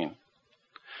 7:14,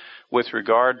 with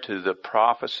regard to the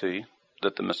prophecy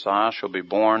that the Messiah shall be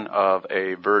born of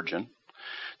a virgin,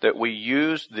 that we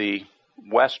use the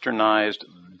westernized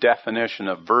definition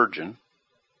of virgin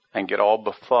and get all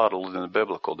befuddled in the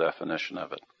biblical definition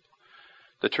of it.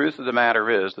 The truth of the matter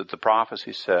is that the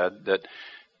prophecy said that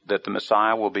the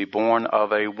Messiah will be born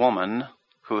of a woman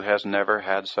who has never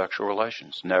had sexual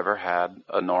relations, never had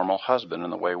a normal husband in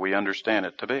the way we understand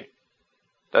it to be.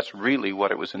 That's really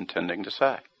what it was intending to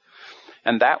say.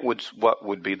 And that was what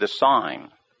would be the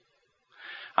sign.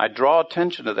 I draw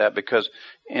attention to that because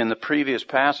in the previous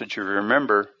passage, you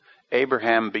remember,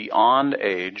 Abraham beyond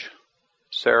age,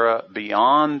 Sarah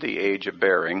beyond the age of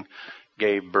bearing,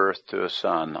 gave birth to a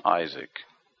son, Isaac.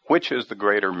 Which is the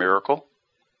greater miracle?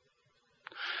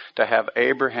 To have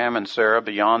Abraham and Sarah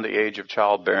beyond the age of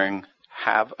childbearing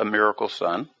have a miracle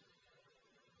son,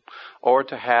 or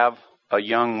to have a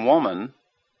young woman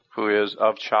who is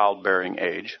of childbearing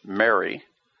age, Mary,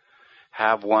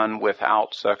 have one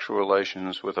without sexual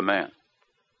relations with a man?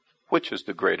 Which is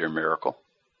the greater miracle?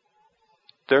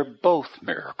 They're both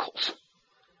miracles.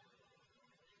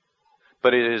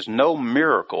 But it is no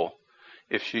miracle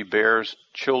if she bears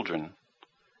children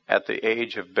at the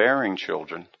age of bearing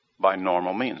children by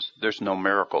normal means. There's no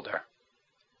miracle there.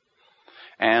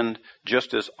 And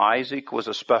just as Isaac was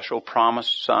a special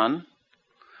promised son,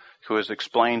 who is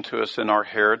explained to us in our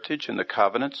heritage in the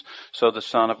covenants, so the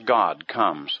Son of God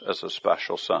comes as a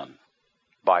special son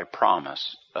by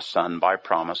promise, a son by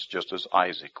promise, just as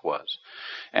Isaac was.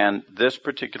 And this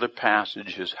particular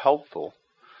passage is helpful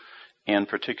in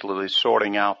particularly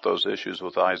sorting out those issues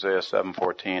with Isaiah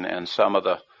 7:14 and some of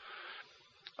the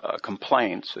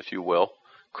complaints, if you will,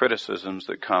 criticisms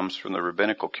that comes from the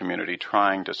rabbinical community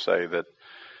trying to say that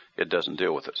it doesn't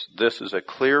deal with this. This is a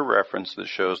clear reference that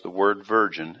shows the word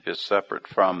virgin is separate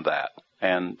from that,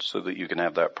 and so that you can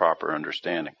have that proper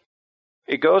understanding.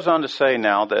 It goes on to say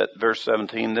now that, verse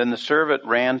 17, then the servant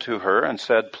ran to her and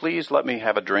said, please let me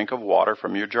have a drink of water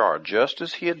from your jar, just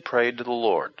as he had prayed to the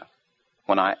Lord.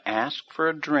 When I ask for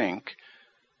a drink,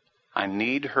 I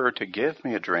need her to give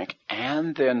me a drink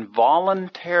and then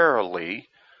voluntarily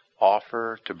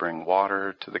offer to bring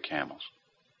water to the camels.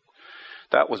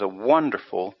 That was a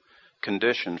wonderful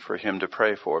condition for him to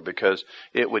pray for, because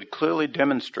it would clearly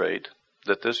demonstrate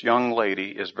that this young lady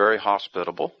is very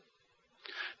hospitable,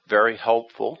 very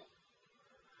helpful,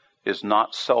 is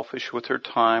not selfish with her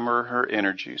time or her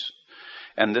energies.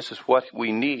 And this is what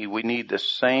we need. We need this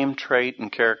same trait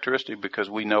and characteristic because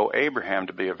we know Abraham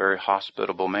to be a very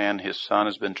hospitable man. His son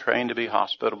has been trained to be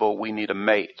hospitable. We need a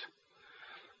mate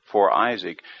for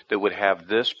Isaac that would have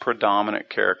this predominant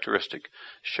characteristic,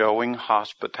 showing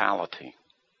hospitality,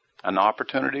 an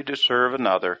opportunity to serve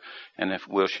another, and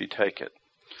will she take it?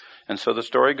 And so the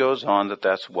story goes on that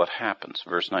that's what happens.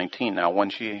 Verse 19, now when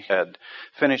she had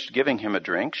finished giving him a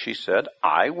drink, she said,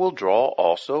 I will draw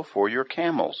also for your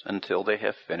camels until they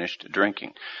have finished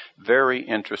drinking. Very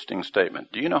interesting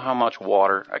statement. Do you know how much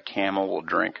water a camel will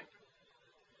drink?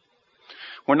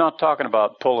 We're not talking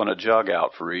about pulling a jug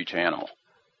out for each animal.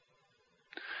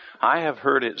 I have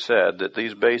heard it said that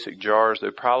these basic jars,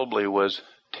 there probably was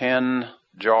 10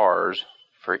 jars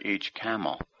for each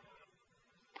camel.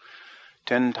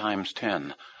 10 times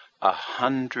 10,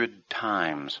 100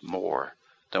 times more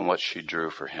than what she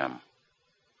drew for him.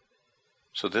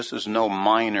 So this is no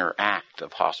minor act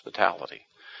of hospitality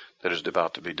that is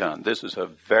about to be done. This is a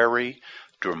very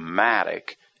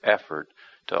dramatic effort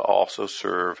to also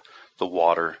serve the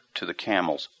water to the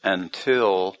camels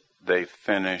until they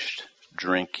finished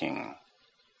drinking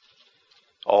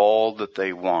all that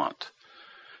they want.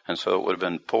 And so it would have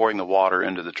been pouring the water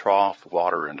into the trough,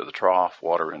 water into the trough,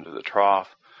 water into the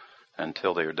trough,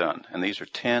 until they are done. And these are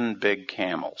 10 big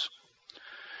camels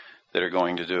that are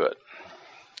going to do it.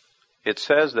 It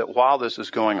says that while this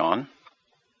is going on,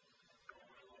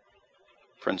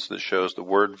 reference that shows the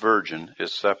word virgin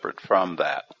is separate from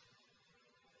that.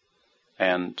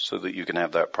 And so that you can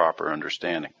have that proper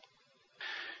understanding.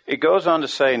 It goes on to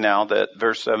say now that,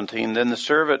 verse 17, then the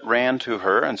servant ran to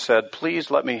her and said,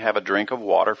 please let me have a drink of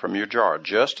water from your jar,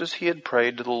 just as he had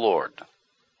prayed to the Lord.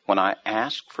 When I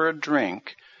ask for a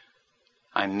drink,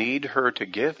 I need her to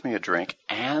give me a drink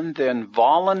and then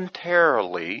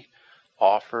voluntarily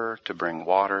offer to bring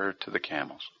water to the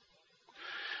camels.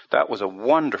 That was a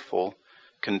wonderful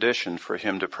condition for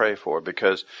him to pray for,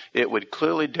 because it would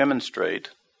clearly demonstrate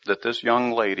that this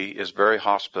young lady is very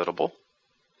hospitable,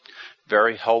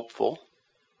 very helpful,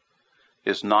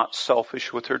 is not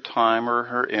selfish with her time or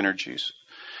her energies.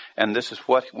 And this is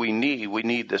what we need. We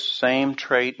need this same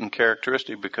trait and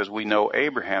characteristic, because we know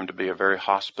Abraham to be a very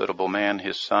hospitable man.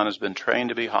 His son has been trained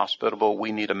to be hospitable.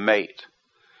 We need a mate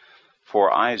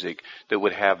for Isaac that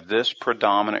would have this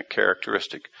predominant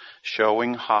characteristic,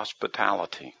 showing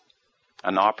hospitality,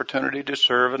 an opportunity to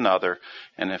serve another,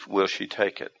 and will she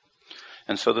take it?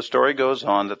 And so the story goes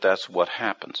on that that's what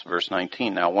happens. Verse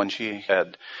 19, now when she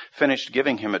had finished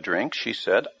giving him a drink, she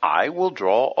said, I will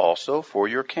draw also for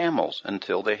your camels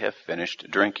until they have finished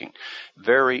drinking.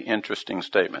 Very interesting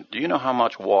statement. Do you know how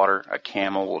much water a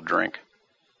camel will drink?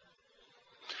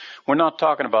 We're not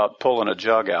talking about pulling a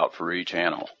jug out for each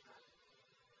animal.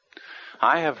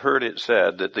 I have heard it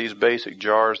said that these basic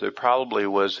jars, there probably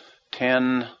was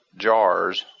 10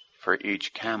 jars for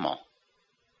each camel.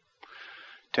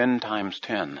 10 times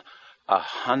 10,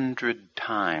 100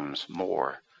 times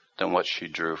more than what she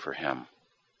drew for him.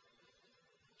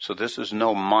 So this is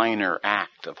no minor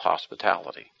act of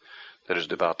hospitality that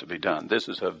is about to be done. This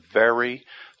is a very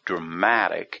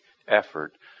dramatic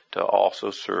effort to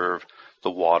also serve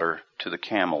the water to the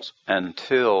camels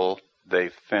until they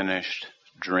finished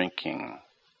drinking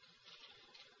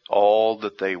all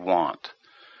that they want.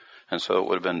 And so it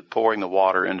would have been pouring the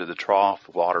water into the trough,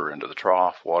 water into the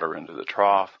trough, water into the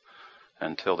trough,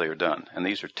 until they are done. And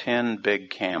these are 10 big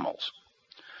camels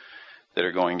that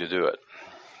are going to do it.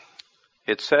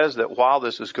 It says that while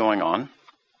this is going on,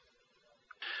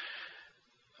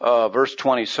 verse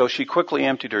 20, so she quickly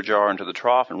emptied her jar into the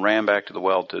trough and ran back to the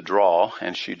well to draw,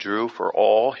 and she drew for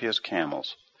all his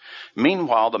camels.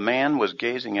 Meanwhile, the man was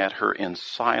gazing at her in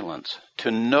silence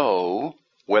to know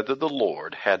whether the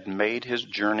Lord had made his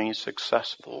journey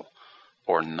successful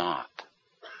or not.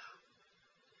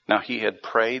 Now, he had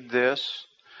prayed this.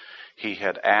 He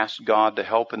had asked God to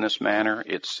help in this manner.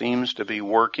 It seems to be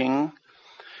working.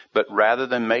 But rather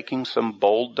than making some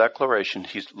bold declaration,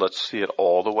 let's see it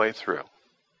all the way through.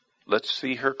 Let's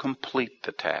see her complete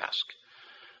the task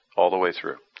all the way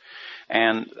through.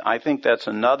 And I think that's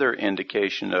another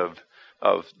indication of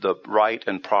the right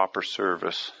and proper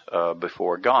service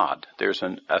before God. There's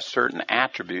a certain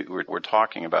attribute we're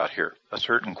talking about here, a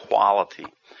certain quality.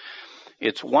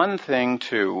 It's one thing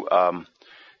to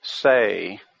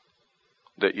say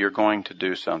that you're going to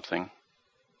do something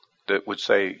that would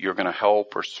say you're going to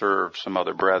help or serve some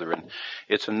other brethren.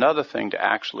 It's another thing to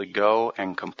actually go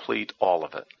and complete all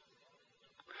of it.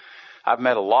 I've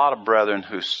met a lot of brethren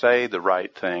who say the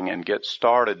right thing and get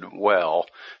started well,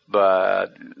 but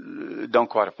don't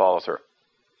quite follow through.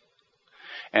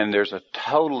 And there's a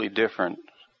totally different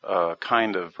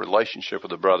kind of relationship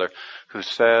with a brother who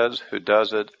says, who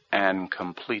does it, and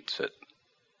completes it.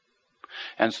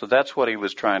 And so that's what he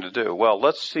was trying to do. Well,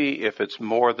 let's see if it's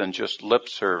more than just lip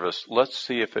service. Let's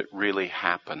see if it really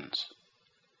happens.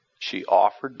 She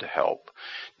offered to help.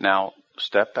 Now,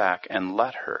 step back and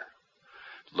let her.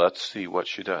 Let's see what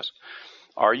she does.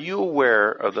 Are you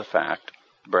aware of the fact,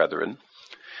 brethren,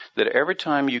 that every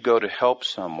time you go to help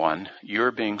someone,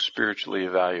 you're being spiritually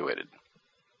evaluated?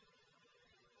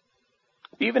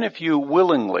 Even if you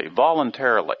willingly,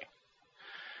 voluntarily,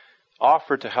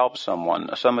 offer to help someone,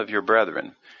 some of your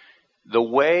brethren, the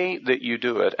way that you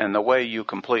do it and the way you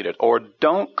complete it, or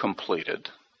don't complete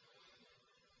it,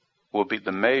 will be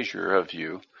the measure of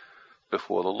you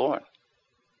before the Lord.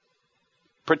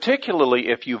 Particularly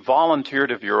if you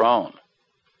volunteered of your own.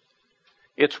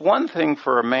 It's one thing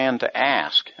for a man to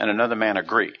ask and another man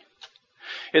agree.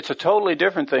 It's a totally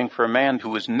different thing for a man who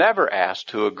was never asked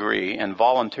to agree and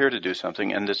volunteer to do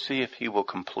something and to see if he will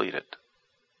complete it.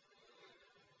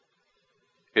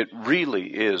 It really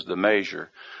is the measure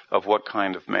of what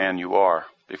kind of man you are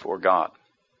before God.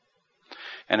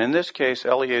 And in this case,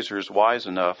 Eliezer is wise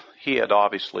enough. He had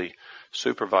obviously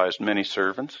supervised many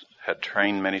servants, had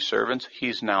trained many servants.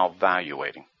 He's now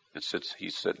evaluating.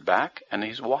 He's sitting back and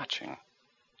he's watching.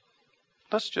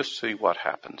 Let's just see what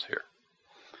happens here.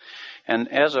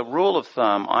 And as a rule of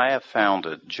thumb, I have found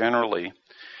it generally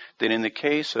that in the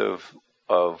case of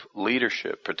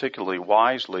leadership, particularly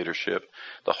wise leadership,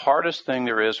 the hardest thing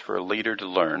there is for a leader to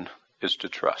learn is to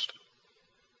trust.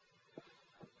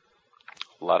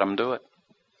 Let them do it.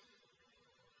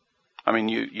 I mean,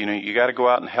 you got to go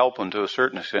out and help them to a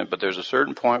certain extent, but there's a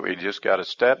certain point where you just got to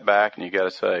step back and you got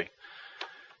to say,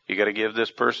 you got to give this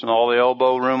person all the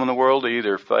elbow room in the world to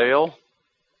either fail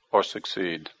or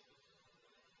succeed.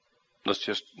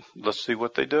 Let's see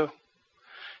what they do.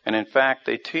 And in fact,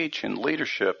 they teach in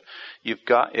leadership,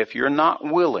 if you're not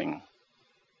willing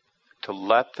to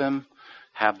let them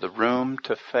have the room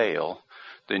to fail,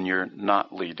 then you're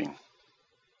not leading.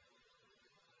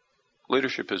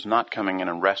 Leadership is not coming in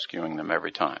and rescuing them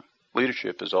every time.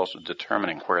 Leadership is also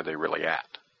determining where they're really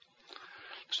at,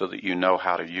 so that you know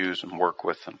how to use and work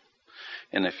with them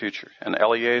in the future. And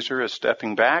Eliezer is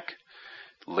stepping back,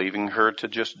 leaving her to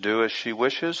just do as she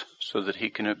wishes, so that he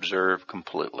can observe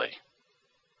completely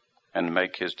and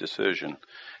make his decision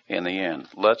in the end.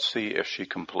 Let's see if she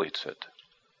completes it.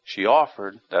 She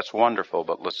offered, that's wonderful,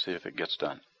 but let's see if it gets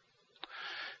done.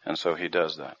 And so he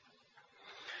does that.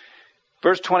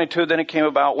 Verse 22, then it came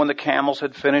about when the camels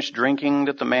had finished drinking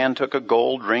that the man took a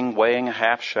gold ring weighing a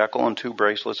half shekel and 2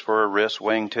 bracelets for a wrist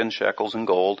weighing 10 shekels in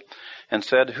gold, and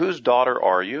said, whose daughter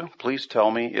are you? Please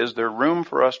tell me, is there room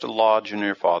for us to lodge in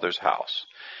your father's house?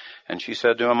 And she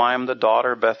said to him, I am the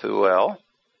daughter of Bethuel,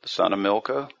 the son of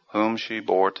Milcah, whom she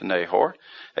bore to Nahor.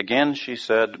 Again she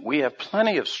said, we have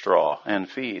plenty of straw and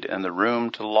feed and the room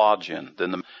to lodge in.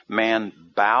 Then the man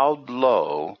bowed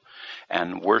low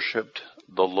and worshipped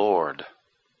the Lord.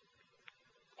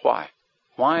 Why?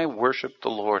 Why worship the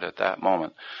Lord at that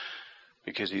moment?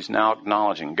 Because he's now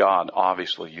acknowledging, God,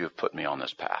 obviously you have put me on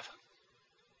this path.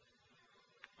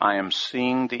 I am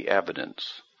seeing the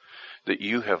evidence that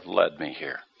you have led me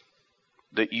here,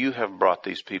 that you have brought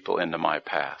these people into my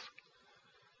path,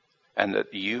 and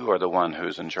that you are the one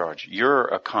who's in charge. You're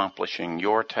accomplishing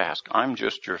your task. I'm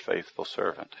just your faithful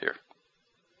servant here.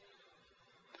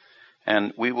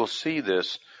 And we will see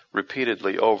this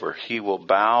repeatedly over. He will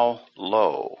bow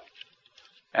low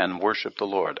and worship the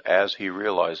Lord as he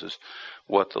realizes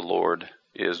what the Lord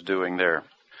is doing there.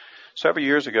 Several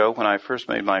years ago, when I first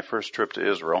made my first trip to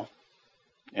Israel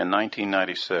in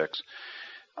 1996,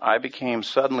 I became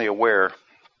suddenly aware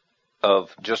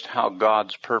of just how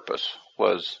God's purpose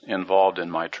was involved in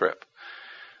my trip.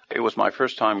 It was my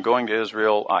first time going to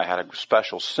Israel. I had a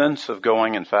special sense of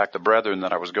going. In fact, the brethren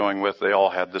that I was going with, they all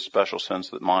had this special sense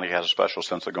that Monte had a special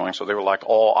sense of going. So they were like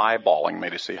all eyeballing me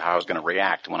to see how I was going to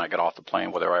react when I got off the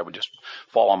plane, whether I would just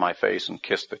fall on my face and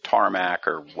kiss the tarmac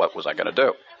or what was I going to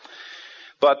do.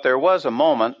 But there was a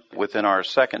moment within our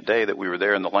second day that we were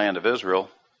there in the land of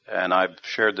Israel, and I've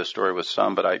shared this story with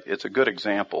some, but it's a good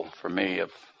example for me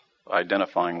of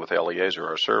identifying with Eliezer,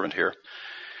 our servant here,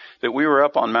 that we were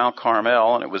up on Mount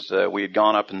Carmel, and it was we had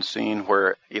gone up and seen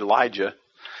where Elijah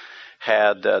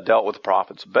had dealt with the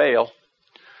prophets of Baal,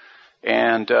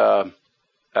 and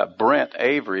Brent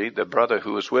Avery, the brother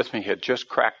who was with me, had just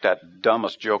cracked that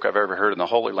dumbest joke I've ever heard in the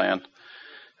Holy Land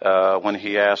when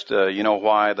he asked, you know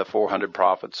why the 400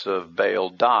 prophets of Baal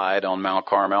died on Mount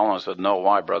Carmel? And I said, no,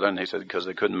 why, brother? And he said, because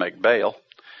they couldn't make Baal.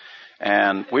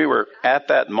 And we were at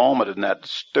that moment in that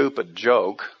stupid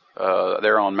joke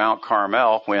there on Mount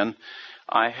Carmel when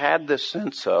I had this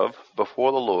sense of,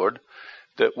 before the Lord,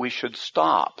 that we should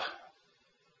stop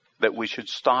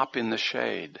in the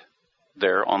shade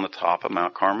there on the top of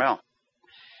Mount Carmel.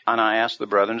 And I asked the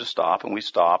brethren to stop, and we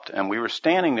stopped, and we were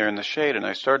standing there in the shade, and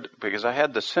I started, because I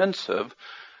had the sense of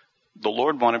the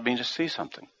Lord wanted me to see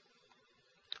something.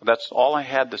 That's all I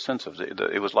had the sense of.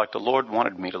 It was like the Lord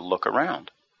wanted me to look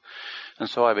around. And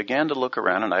so I began to look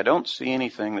around, and I don't see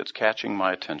anything that's catching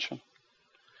my attention.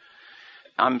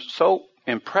 I'm so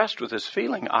impressed with this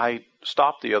feeling, I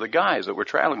stopped the other guys that were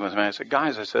traveling with me. I said,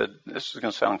 guys, this is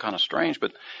going to sound kind of strange,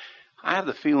 but I have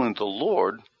the feeling the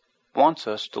Lord wants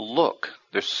us to look.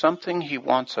 There's something he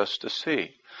wants us to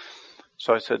see.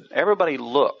 So I said, everybody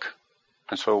look.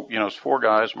 And so, it's 4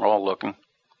 guys, and we're all looking,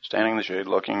 standing in the shade,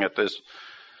 looking at this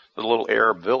little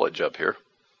Arab village up here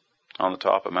on the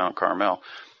top of Mount Carmel.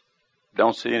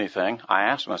 Don't see anything. I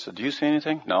asked him, I said, do you see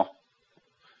anything? No.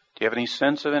 Do you have any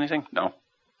sense of anything? No.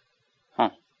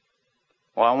 Well,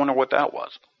 I wonder what that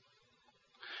was.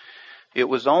 It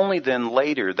was only then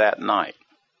later that night,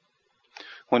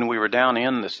 when we were down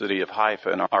in the city of Haifa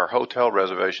and our hotel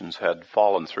reservations had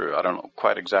fallen through. I don't know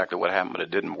quite exactly what happened, but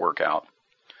it didn't work out.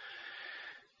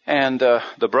 And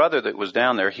the brother that was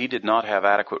down there, he did not have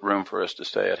adequate room for us to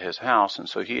stay at his house, and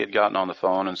so he had gotten on the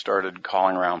phone and started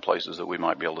calling around places that we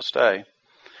might be able to stay,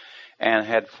 and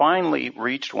had finally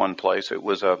reached one place. It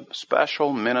was a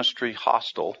special ministry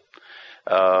hostel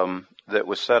that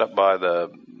was set up by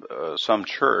some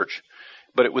church,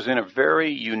 but it was in a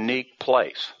very unique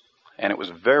place, and it was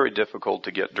very difficult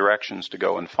to get directions to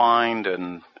go and find,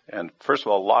 and first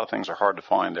of all, a lot of things are hard to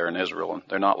find there in Israel, and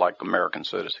they're not like American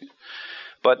cities.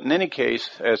 But in any case,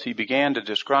 as he began to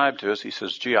describe to us, he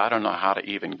says, gee, I don't know how to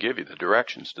even give you the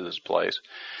directions to this place.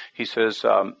 He says,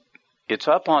 It's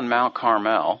up on Mount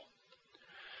Carmel.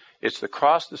 It's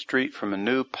across the street from a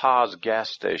new Paz gas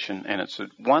station, and it's at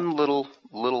one little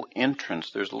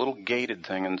entrance. There's a little gated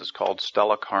thing, and it's called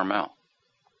Stella Carmel.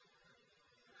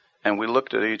 And we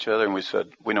looked at each other and we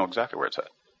said, we know exactly where it's at.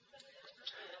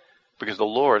 Because the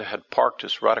Lord had parked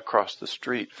us right across the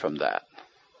street from that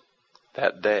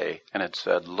day, and it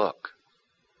said, look.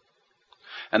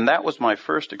 And that was my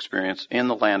first experience in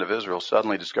the land of Israel,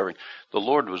 suddenly discovering the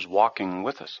Lord was walking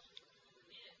with us.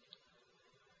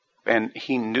 And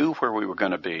he knew where we were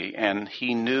going to be, and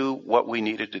he knew what we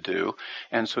needed to do.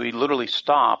 And so he literally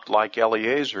stopped, like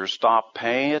Eliezer, stopped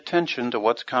paying attention to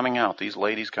what's coming out, these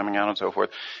ladies coming out and so forth.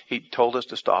 He told us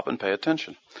to stop and pay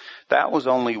attention. That was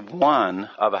only one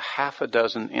of a half a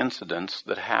dozen incidents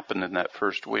that happened in that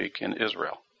first week in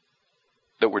Israel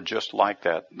that were just like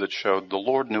that showed the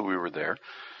Lord knew we were there,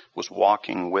 was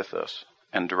walking with us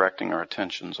and directing our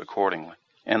attentions accordingly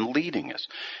and leading us.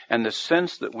 And the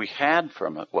sense that we had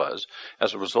from it was,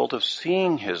 as a result of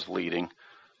seeing his leading,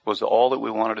 was all that we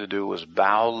wanted to do was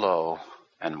bow low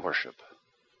and worship.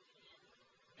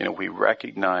 We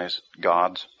recognize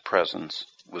God's presence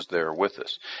was there with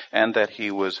us and that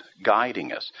he was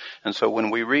guiding us. And so when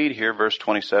we read here, verse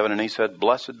 27, and he said,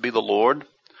 "Blessed be the Lord,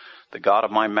 the God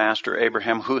of my master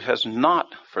Abraham, who has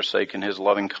not forsaken his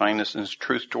loving kindness and his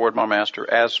truth toward my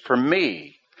master. As for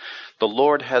me, the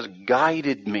Lord has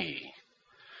guided me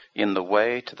in the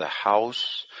way to the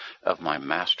house of my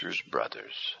master's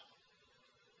brothers."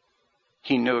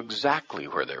 He knew exactly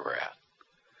where they were at.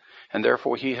 And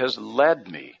therefore he has led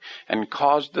me and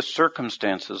caused the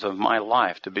circumstances of my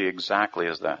life to be exactly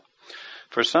as that.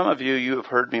 For some of you, you have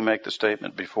heard me make the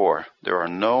statement before, there are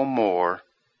no more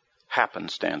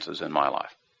happenstances in my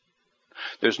life.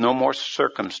 There's no more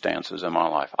circumstances in my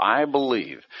life. I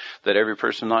believe that every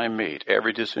person I meet,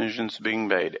 every decision that's being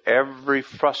made, every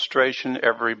frustration,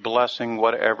 every blessing,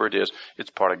 whatever it is, it's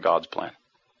part of God's plan.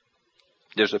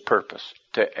 There's a purpose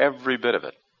to every bit of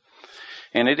it.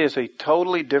 And it is a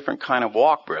totally different kind of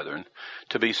walk, brethren,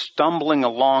 to be stumbling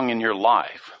along in your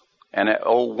life. And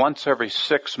once every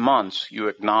 6 months you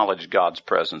acknowledge God's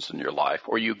presence in your life,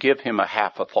 or you give him a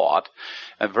half a thought,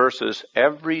 versus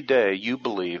every day you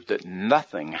believe that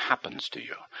nothing happens to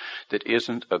you that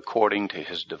isn't according to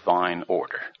his divine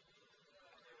order,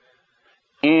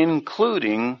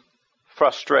 including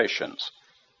frustrations,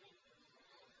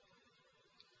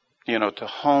 to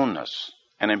hone us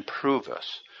and improve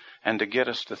us and to get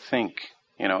us to think,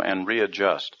 and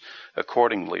readjust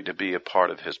accordingly to be a part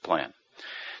of his plan.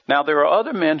 Now, there are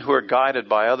other men who are guided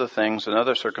by other things and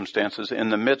other circumstances in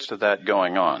the midst of that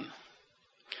going on.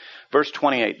 Verse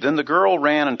 28, "Then the girl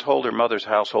ran and told her mother's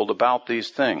household about these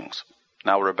things.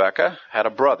 Now Rebekah had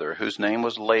a brother whose name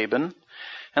was Laban,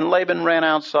 and Laban ran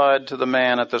outside to the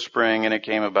man at the spring, and it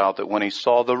came about that when he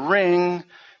saw the ring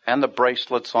and the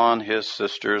bracelets on his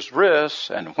sister's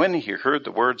wrists, and when he heard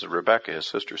the words of Rebekah his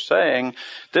sister saying,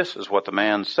 'This is what the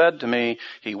man said to me,'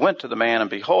 he went to the man, and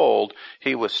behold,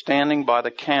 he was standing by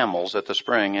the camels at the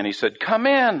spring, and he said, 'Come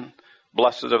in,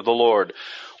 blessed of the Lord.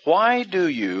 Why do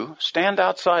you stand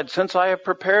outside, since I have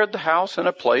prepared the house and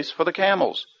a place for the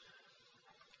camels?'"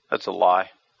 That's a lie.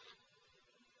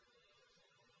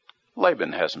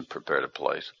 Laban hasn't prepared a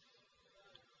place.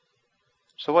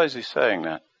 So why is he saying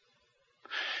that?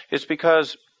 It's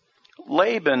because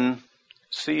Laban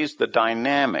sees the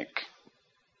dynamic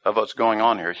of what's going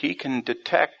on here. He can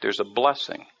detect there's a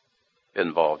blessing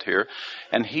involved here,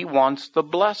 and he wants the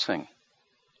blessing.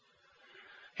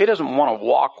 He doesn't want to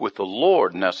walk with the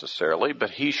Lord necessarily, but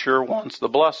he sure wants the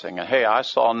blessing. And hey, I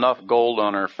saw enough gold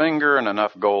on her finger and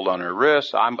enough gold on her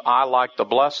wrist. I like the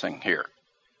blessing here.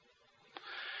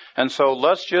 And so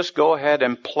let's just go ahead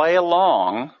and play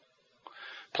along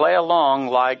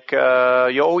like,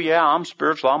 oh yeah, I'm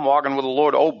spiritual, I'm walking with the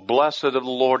Lord. Oh, blessed of the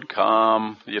Lord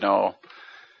come, a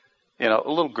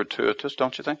little gratuitous,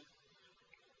 don't you think?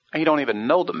 You don't even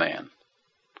know the man.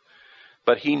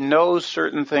 But he knows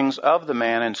certain things of the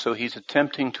man, and so he's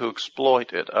attempting to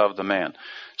exploit it of the man.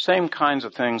 Same kinds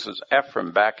of things as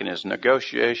Ephraim back in his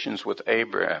negotiations with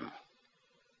Abraham.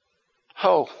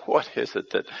 Oh, what is it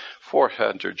that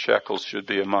 400 shekels should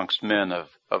be amongst men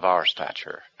of our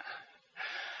stature?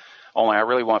 Only I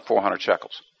really want 400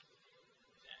 shekels.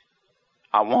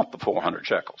 I want the 400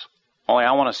 shekels. Only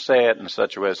I want to say it in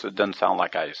such a way so it doesn't sound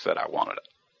like I said I wanted it.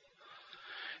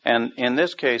 And in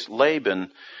this case,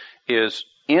 Laban is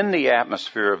in the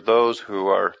atmosphere of those who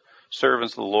are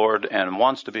servants of the Lord and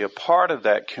wants to be a part of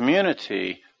that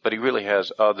community, but he really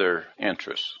has other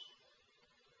interests.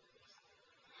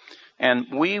 And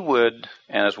we would,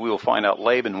 and as we will find out,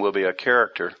 Laban will be a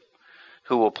character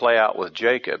who will play out with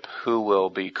Jacob, who will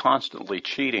be constantly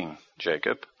cheating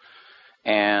Jacob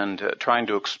and trying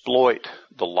to exploit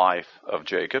the life of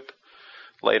Jacob.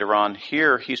 Later on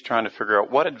here, he's trying to figure out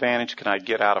what advantage can I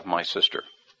get out of my sister.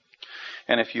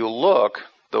 And if you look,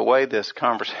 the way this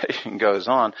conversation goes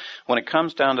on, when it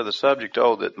comes down to the subject,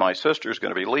 that my sister's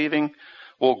going to be leaving,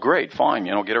 well, great, fine,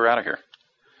 get her out of here.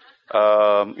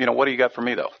 What do you got for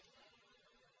me, though?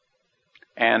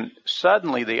 And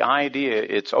suddenly the idea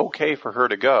it's okay for her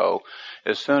to go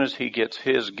as soon as he gets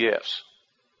his gifts.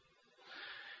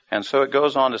 And so it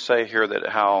goes on to say here that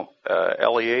how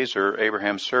Eliezer,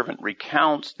 Abraham's servant,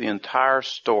 recounts the entire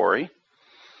story.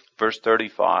 Verse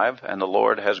 35, and the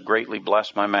Lord has greatly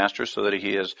blessed my master so that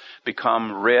he has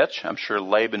become rich. I'm sure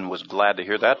Laban was glad to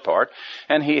hear that part.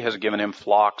 And he has given him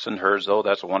flocks and herds. Oh,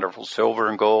 that's wonderful. Silver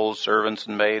and gold, servants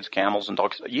and maids, camels and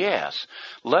dogs. Yes,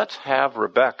 let's have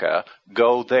Rebekah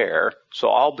go there so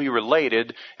I'll be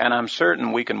related and I'm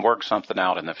certain we can work something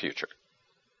out in the future.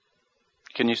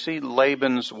 Can you see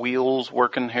Laban's wheels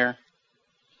working here?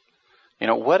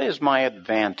 What is my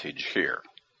advantage here?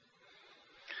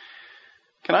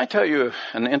 Can I tell you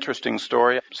an interesting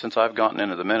story? Since I've gotten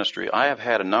into the ministry, I have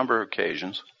had a number of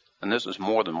occasions, and this is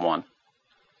more than one,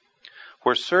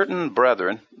 where certain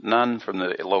brethren, none from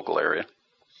the local area,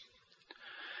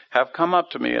 have come up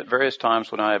to me at various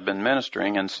times when I have been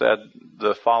ministering and said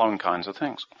the following kinds of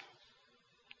things.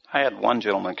 I had one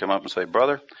gentleman come up and say,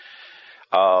 Brother,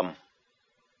 I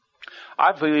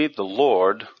believe the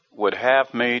Lord would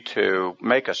have me to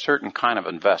make a certain kind of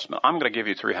investment. I'm going to give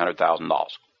you $300,000.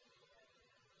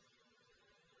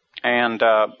 And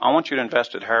I want you to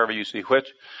invest it however you see which.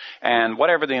 And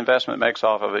whatever the investment makes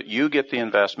off of it, you get the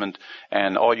investment,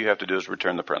 and all you have to do is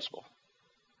return the principal.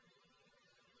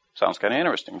 Sounds kind of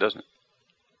interesting, doesn't it?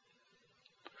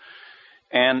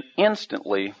 And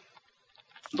instantly,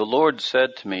 the Lord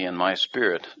said to me in my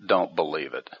spirit, don't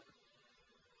believe it.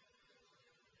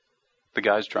 The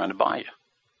guy's trying to buy you.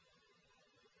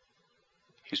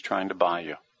 He's trying to buy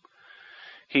you.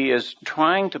 He is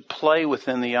trying to play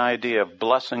within the idea of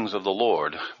blessings of the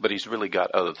Lord, but he's really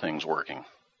got other things working.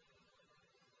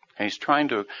 And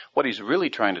what he's really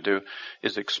trying to do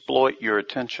is exploit your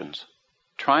attentions.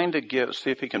 Trying to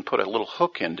see if he can put a little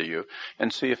hook into you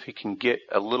and see if he can get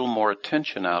a little more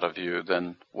attention out of you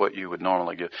than what you would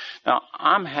normally give. Now,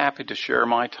 I'm happy to share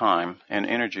my time and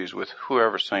energies with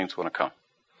whoever saints want to come.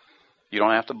 You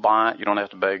don't have to buy it. You don't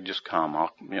have to beg. Just come.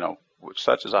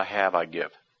 Such as I have, I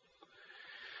give.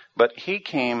 But he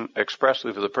came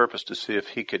expressly for the purpose to see if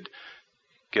he could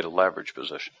get a leverage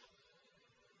position.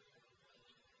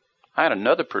 I had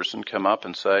another person come up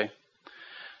and say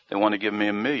they want to give me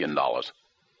 $1 million.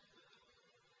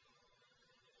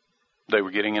 They were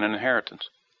getting an inheritance.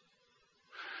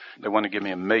 They want to give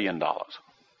me $1 million.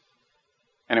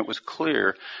 And it was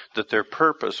clear that their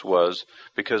purpose was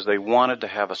because they wanted to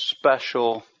have a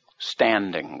special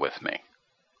standing with me.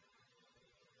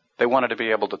 They wanted to be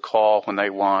able to call when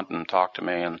they want and talk to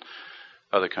me and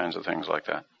other kinds of things like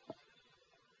that.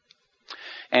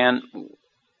 And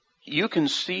you can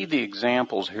see the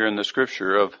examples here in the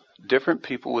scripture of different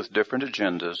people with different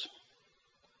agendas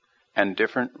and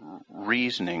different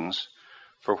reasonings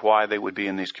for why they would be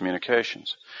in these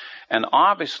communications. And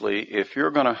obviously, if you're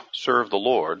going to serve the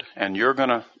Lord and you're going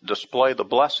to display the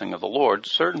blessing of the Lord,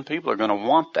 certain people are going to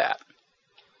want that.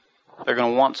 They're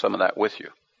going to want some of that with you.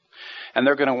 And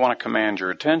they're going to want to command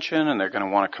your attention, and they're going to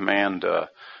want to command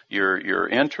your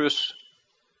interests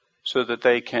so that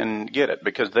they can get it,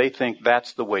 because they think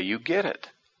that's the way you get it.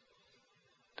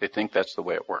 They think that's the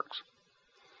way it works.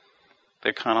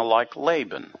 They're kind of like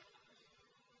Laban,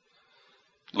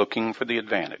 looking for the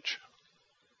advantage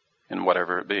in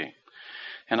whatever it be.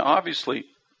 And obviously,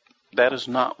 that is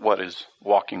not what is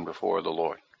walking before the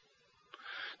Lord.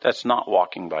 That's not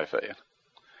walking by faith.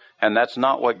 And that's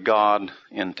not what God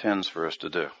intends for us to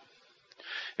do.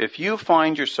 If you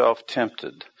find yourself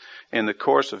tempted in the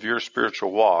course of your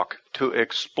spiritual walk to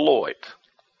exploit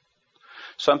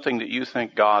something that you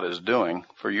think God is doing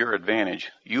for your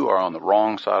advantage, you are on the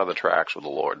wrong side of the tracks with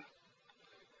the Lord.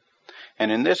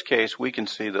 And in this case, we can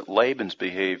see that Laban's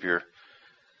behavior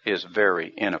is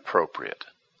very inappropriate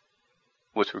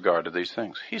with regard to these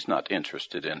things. He's not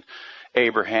interested in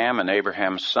Abraham and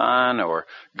Abraham's son, or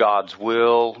God's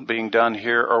will being done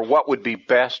here, or what would be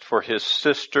best for his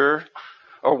sister,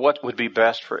 or what would be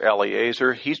best for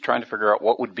Eliezer. He's trying to figure out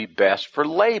what would be best for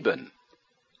Laban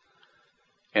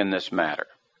in this matter.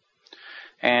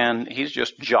 And he's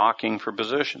just jockeying for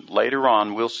position. Later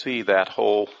on, we'll see that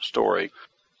whole story.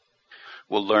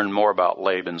 We'll learn more about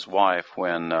Laban's wife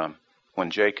when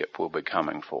Jacob will be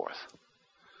coming forth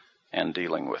and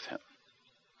dealing with him.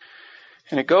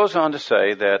 And it goes on to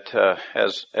say that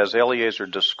as Eliezer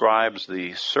describes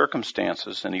the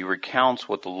circumstances and he recounts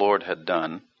what the Lord had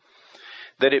done,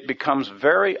 that it becomes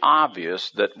very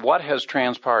obvious that what has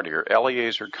transpired here,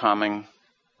 Eliezer coming,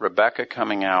 Rebekah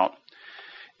coming out,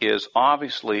 is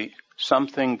obviously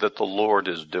something that the Lord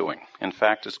is doing. In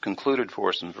fact, it's concluded for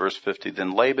us in verse 50,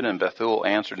 Then Laban and Bethuel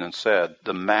answered and said,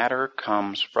 The matter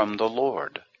comes from the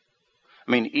Lord.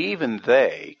 I mean, even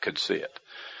they could see it.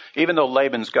 Even though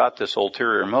Laban's got this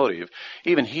ulterior motive,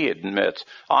 even he admits,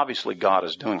 obviously God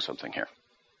is doing something here.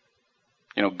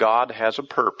 You know, God has a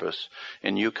purpose,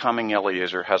 and you coming,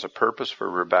 Eliezer, has a purpose for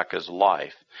Rebekah's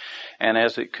life. And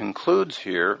as it concludes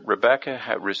here,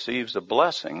 Rebekah receives a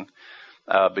blessing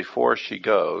before she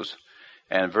goes.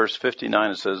 And verse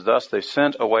 59, it says, Thus they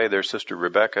sent away their sister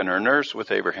Rebekah and her nurse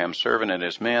with Abraham's servant and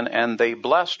his men, and they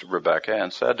blessed Rebekah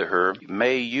and said to her,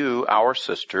 May you, our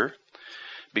sister,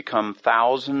 become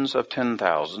thousands of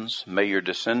 10,000s. May your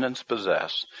descendants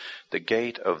possess the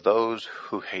gate of those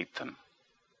who hate them.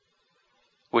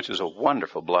 Which is a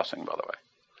wonderful blessing, by the way.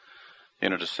 You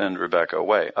know, to send Rebekah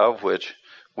away, of which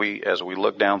we, as we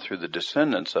look down through the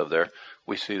descendants of there,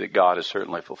 we see that God has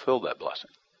certainly fulfilled that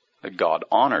blessing. That God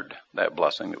honored that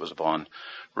blessing that was upon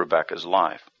Rebekah's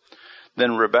life.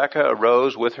 Then Rebekah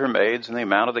arose with her maids, and they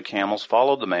mounted the camels,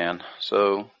 followed the man.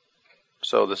 So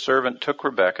the servant took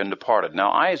Rebekah and departed.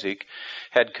 Now Isaac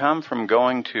had come from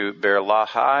going to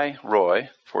Beer-lahai-roi,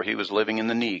 for he was living in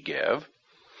the Negev.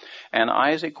 And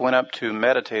Isaac went up to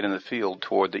meditate in the field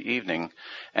toward the evening,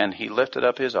 and he lifted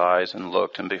up his eyes and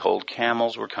looked, and behold,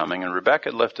 camels were coming. And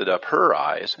Rebekah lifted up her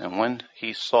eyes, and when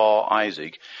he saw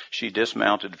Isaac, she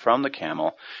dismounted from the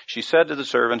camel. She said to the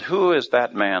servant, Who is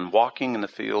that man walking in the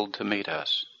field to meet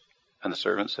us? And the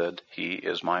servant said, He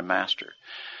is my master.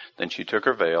 Then she took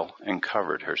her veil and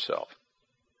covered herself.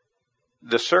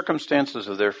 The circumstances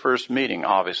of their first meeting,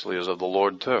 obviously, is of the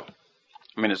Lord too.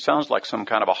 I mean, it sounds like some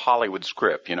kind of a Hollywood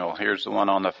script. You know, here's the one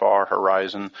on the far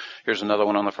horizon. Here's another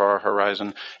one on the far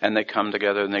horizon. And they come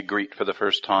together and they greet for the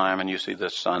first time. And you see the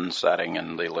sun setting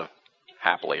and they live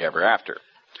happily ever after.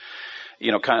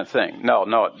 You know, kind of thing. No,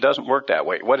 it doesn't work that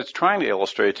way. What it's trying to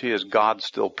illustrate to you is God's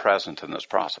still present in this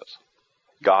process.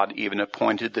 God even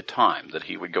appointed the time that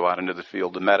he would go out into the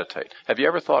field to meditate. Have you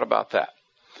ever thought about that?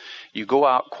 You go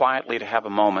out quietly to have a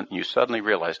moment and you suddenly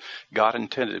realize, God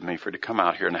intended me for to come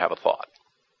out here and have a thought.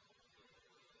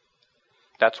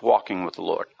 That's walking with the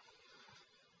Lord.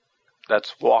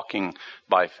 That's walking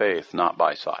by faith, not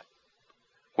by sight.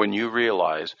 When you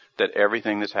realize that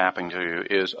everything that's happening to you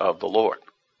is of the Lord.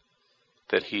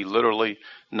 That he literally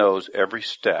knows every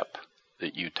step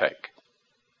that you take.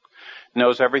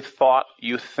 Knows every thought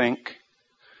you think,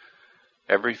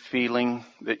 every feeling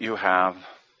that you have,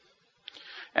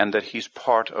 and that he's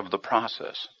part of the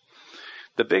process.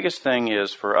 The biggest thing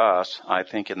is for us, I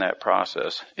think, in that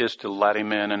process, is to let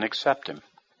him in and accept him.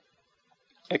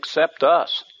 Accept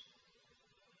us.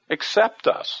 Accept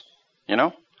us, you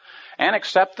know? And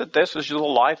accept that this is the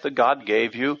life that God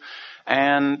gave you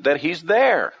and that he's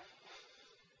there.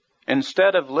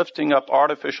 Instead of lifting up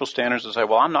artificial standards and say,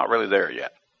 well, I'm not really there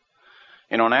yet.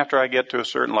 You know, and after I get to a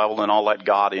certain level, then I'll let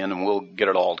God in and we'll get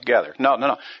it all together.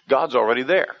 No. God's already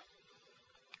there.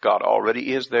 God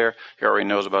already is there. He already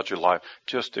knows about your life.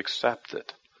 Just accept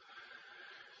it.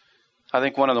 I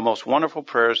think one of the most wonderful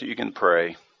prayers that you can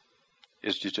pray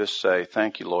is to just say,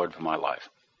 thank you, Lord, for my life.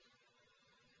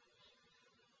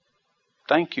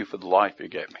 Thank you for the life you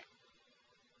gave me.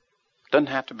 Doesn't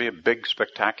have to be a big,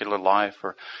 spectacular life,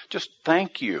 or just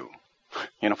thank you,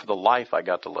 for the life I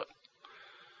got to live.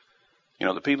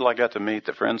 The people I got to meet,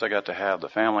 the friends I got to have, the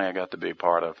family I got to be a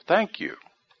part of. Thank you.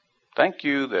 Thank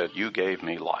you that you gave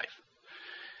me life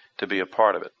to be a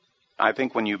part of it. I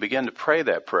think when you begin to pray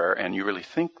that prayer and you really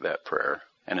think that prayer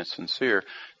and it's sincere,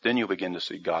 then you begin to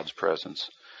see God's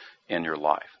presence in your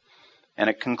life. And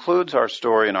it concludes our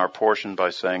story and our portion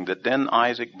by saying that then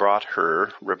Isaac brought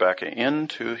her, Rebekah,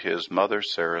 into his mother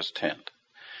Sarah's tent.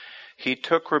 He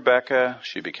took Rebekah,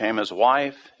 she became his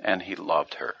wife, and he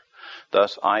loved her.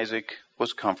 Thus Isaac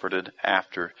was comforted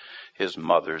after his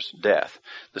mother's death.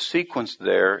 The sequence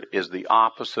there is the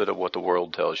opposite of what the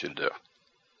world tells you to do.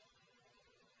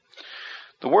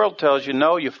 The world tells you,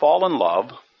 no, you fall in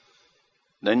love,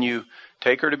 then you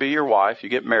take her to be your wife, you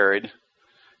get married,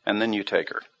 and then you take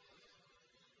her.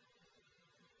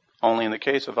 Only in the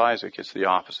case of Isaac, it's the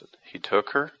opposite. He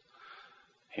took her,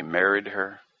 he married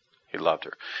her, he loved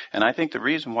her. And I think the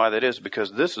reason why that is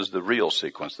because this is the real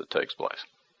sequence that takes place.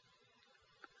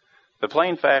 The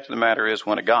plain fact of the matter is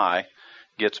when a guy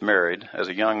gets married as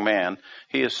a young man,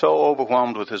 he is so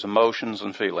overwhelmed with his emotions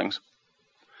and feelings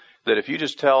that if you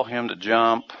just tell him to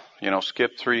jump,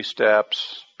 skip 3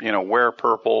 steps, wear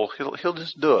purple, he'll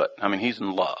just do it. I mean, he's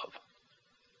in love.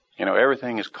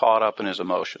 Everything is caught up in his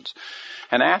emotions.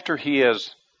 And after he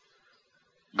has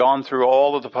gone through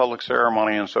all of the public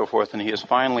ceremony and so forth, and he is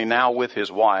finally now with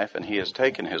his wife, and he has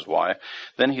taken his wife,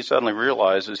 then he suddenly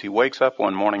realizes, he wakes up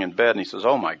one morning in bed and he says,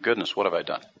 oh my goodness, what have I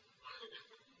done?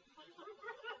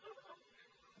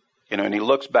 And he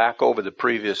looks back over the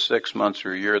previous 6 months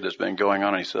or a year that's been going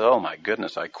on, and he says, oh my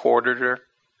goodness, I courted her.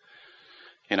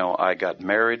 I got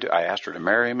married. I asked her to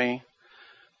marry me.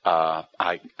 I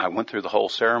went through the whole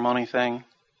ceremony thing,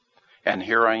 and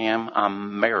here I am.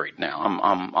 I'm married now.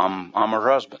 I'm her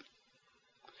husband.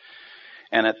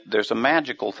 And there's a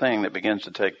magical thing that begins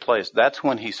to take place. That's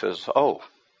when he says, oh,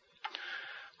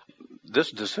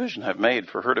 this decision I've made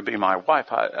for her to be my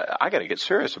wife, I got to get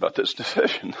serious about this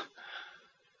decision.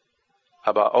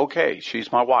 About, okay,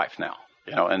 she's my wife now.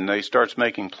 And he starts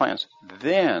making plans.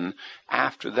 Then,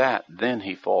 after that, then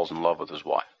he falls in love with his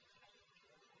wife.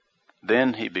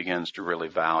 Then he begins to really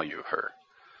value her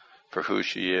for who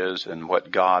she is and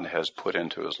what God has put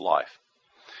into his life.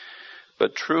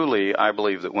 But truly, I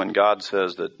believe that when God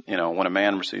says that, when a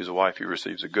man receives a wife, he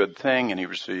receives a good thing and he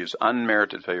receives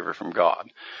unmerited favor from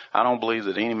God. I don't believe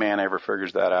that any man ever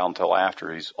figures that out until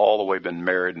after he's all the way been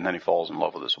married and then he falls in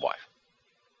love with his wife.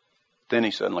 Then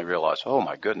he suddenly realized, oh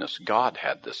my goodness, God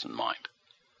had this in mind.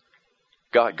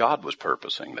 God was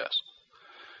purposing this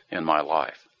in my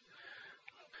life.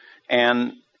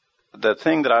 And the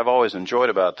thing that I've always enjoyed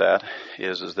about that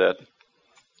is that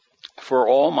for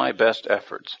all my best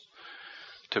efforts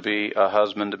to be a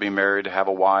husband, to be married, to have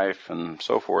a wife, and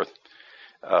so forth,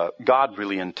 God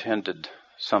really intended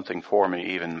something for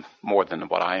me even more than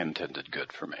what I intended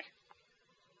good for me.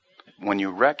 When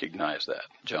you recognize that,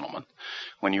 gentlemen,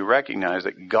 when you recognize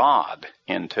that God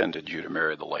intended you to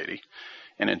marry the lady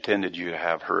and intended you to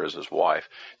have her as his wife,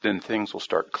 then things will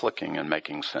start clicking and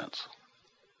making sense.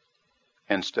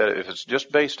 Instead, if it's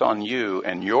just based on you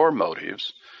and your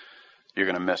motives, you're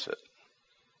going to miss it.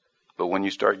 But when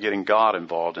you start getting God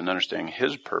involved and understanding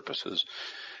his purposes,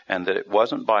 and that it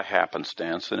wasn't by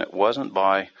happenstance and it wasn't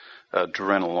by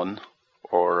adrenaline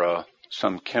or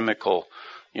some chemical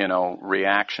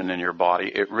reaction in your body,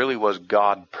 it really was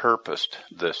God purposed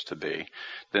this to be,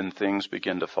 then things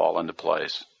begin to fall into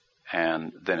place,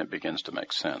 and then it begins to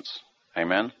make sense.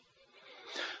 Amen?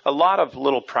 A lot of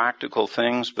little practical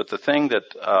things, but the thing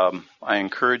that I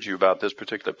encourage you about this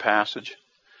particular passage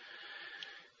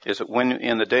is that when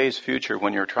in the days future,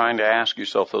 when you're trying to ask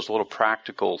yourself those little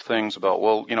practical things about,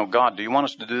 well, God, do you want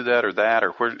us to do that,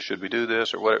 or where should we do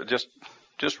this, or whatever,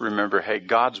 just remember, hey,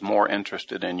 God's more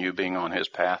interested in you being on his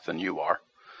path than you are.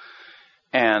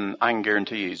 And I can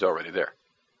guarantee you he's already there.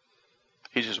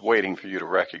 He's just waiting for you to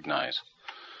recognize,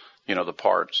 the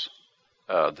parts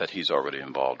that he's already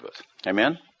involved with.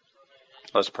 Amen?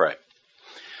 Let's pray.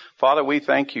 Father, we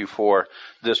thank you for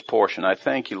this portion. I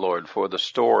thank you, Lord, for the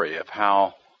story of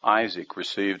how Isaac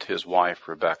received his wife,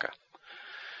 Rebekah.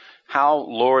 How,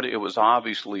 Lord, it was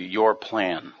obviously your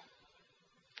plan.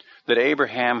 That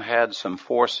Abraham had some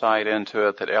foresight into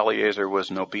it, that Eliezer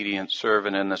was an obedient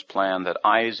servant in this plan, that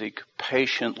Isaac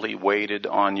patiently waited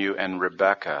on you, and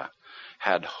Rebekah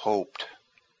had hoped,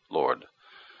 Lord,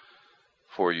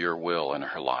 for your will in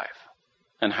her life.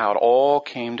 And how it all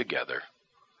came together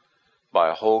by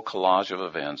a whole collage of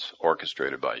events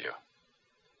orchestrated by you.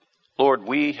 Lord,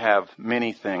 we have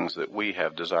many things that we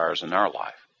have desires in our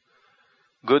life,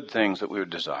 good things that we would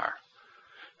desire.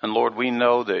 And Lord, we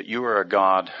know that you are a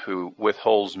God who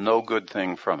withholds no good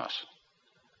thing from us,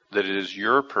 that it is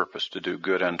your purpose to do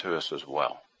good unto us as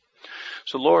well.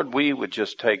 So Lord, we would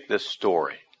just take this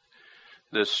story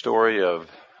of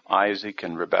Isaac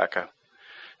and Rebekah,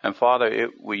 and Father,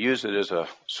 we use it as a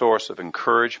source of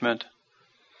encouragement,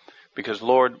 because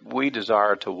Lord, we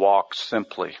desire to walk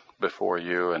simply before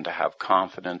you and to have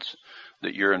confidence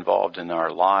that you're involved in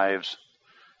our lives,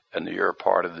 and that you're a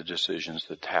part of the decisions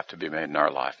that have to be made in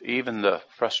our life. Even the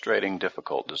frustrating,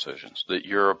 difficult decisions, that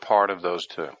you're a part of those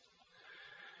too.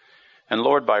 And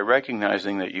Lord, by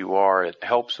recognizing that you are, it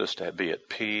helps us to be at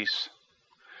peace.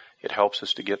 It helps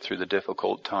us to get through the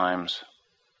difficult times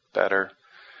better.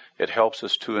 It helps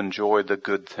us to enjoy the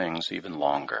good things even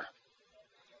longer.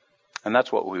 And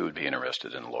that's what we would be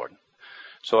interested in, Lord.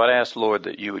 So I'd ask, Lord,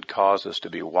 that you would cause us to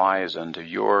be wise unto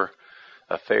your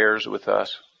affairs with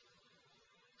us.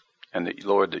 And that,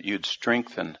 Lord, that you'd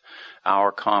strengthen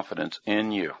our confidence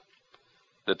in you,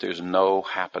 that there's no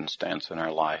happenstance in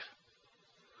our life.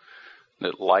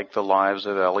 That like the lives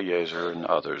of Eliezer and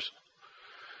others,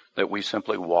 that we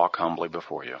simply walk humbly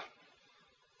before you.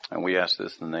 And we ask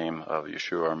this in the name of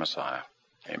Yeshua, our Messiah.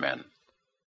 Amen.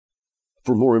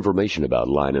 For more information about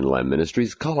Lion and Lamb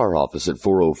Ministries, call our office at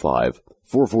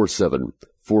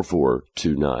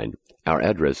 405-447-4429. Our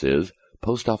address is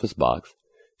Post Office Box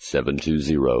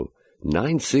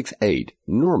 720-968,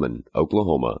 Norman,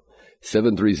 Oklahoma,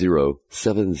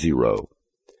 73070.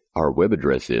 Our web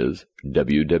address is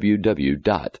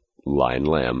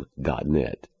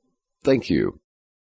www.lionlamb.net. Thank you.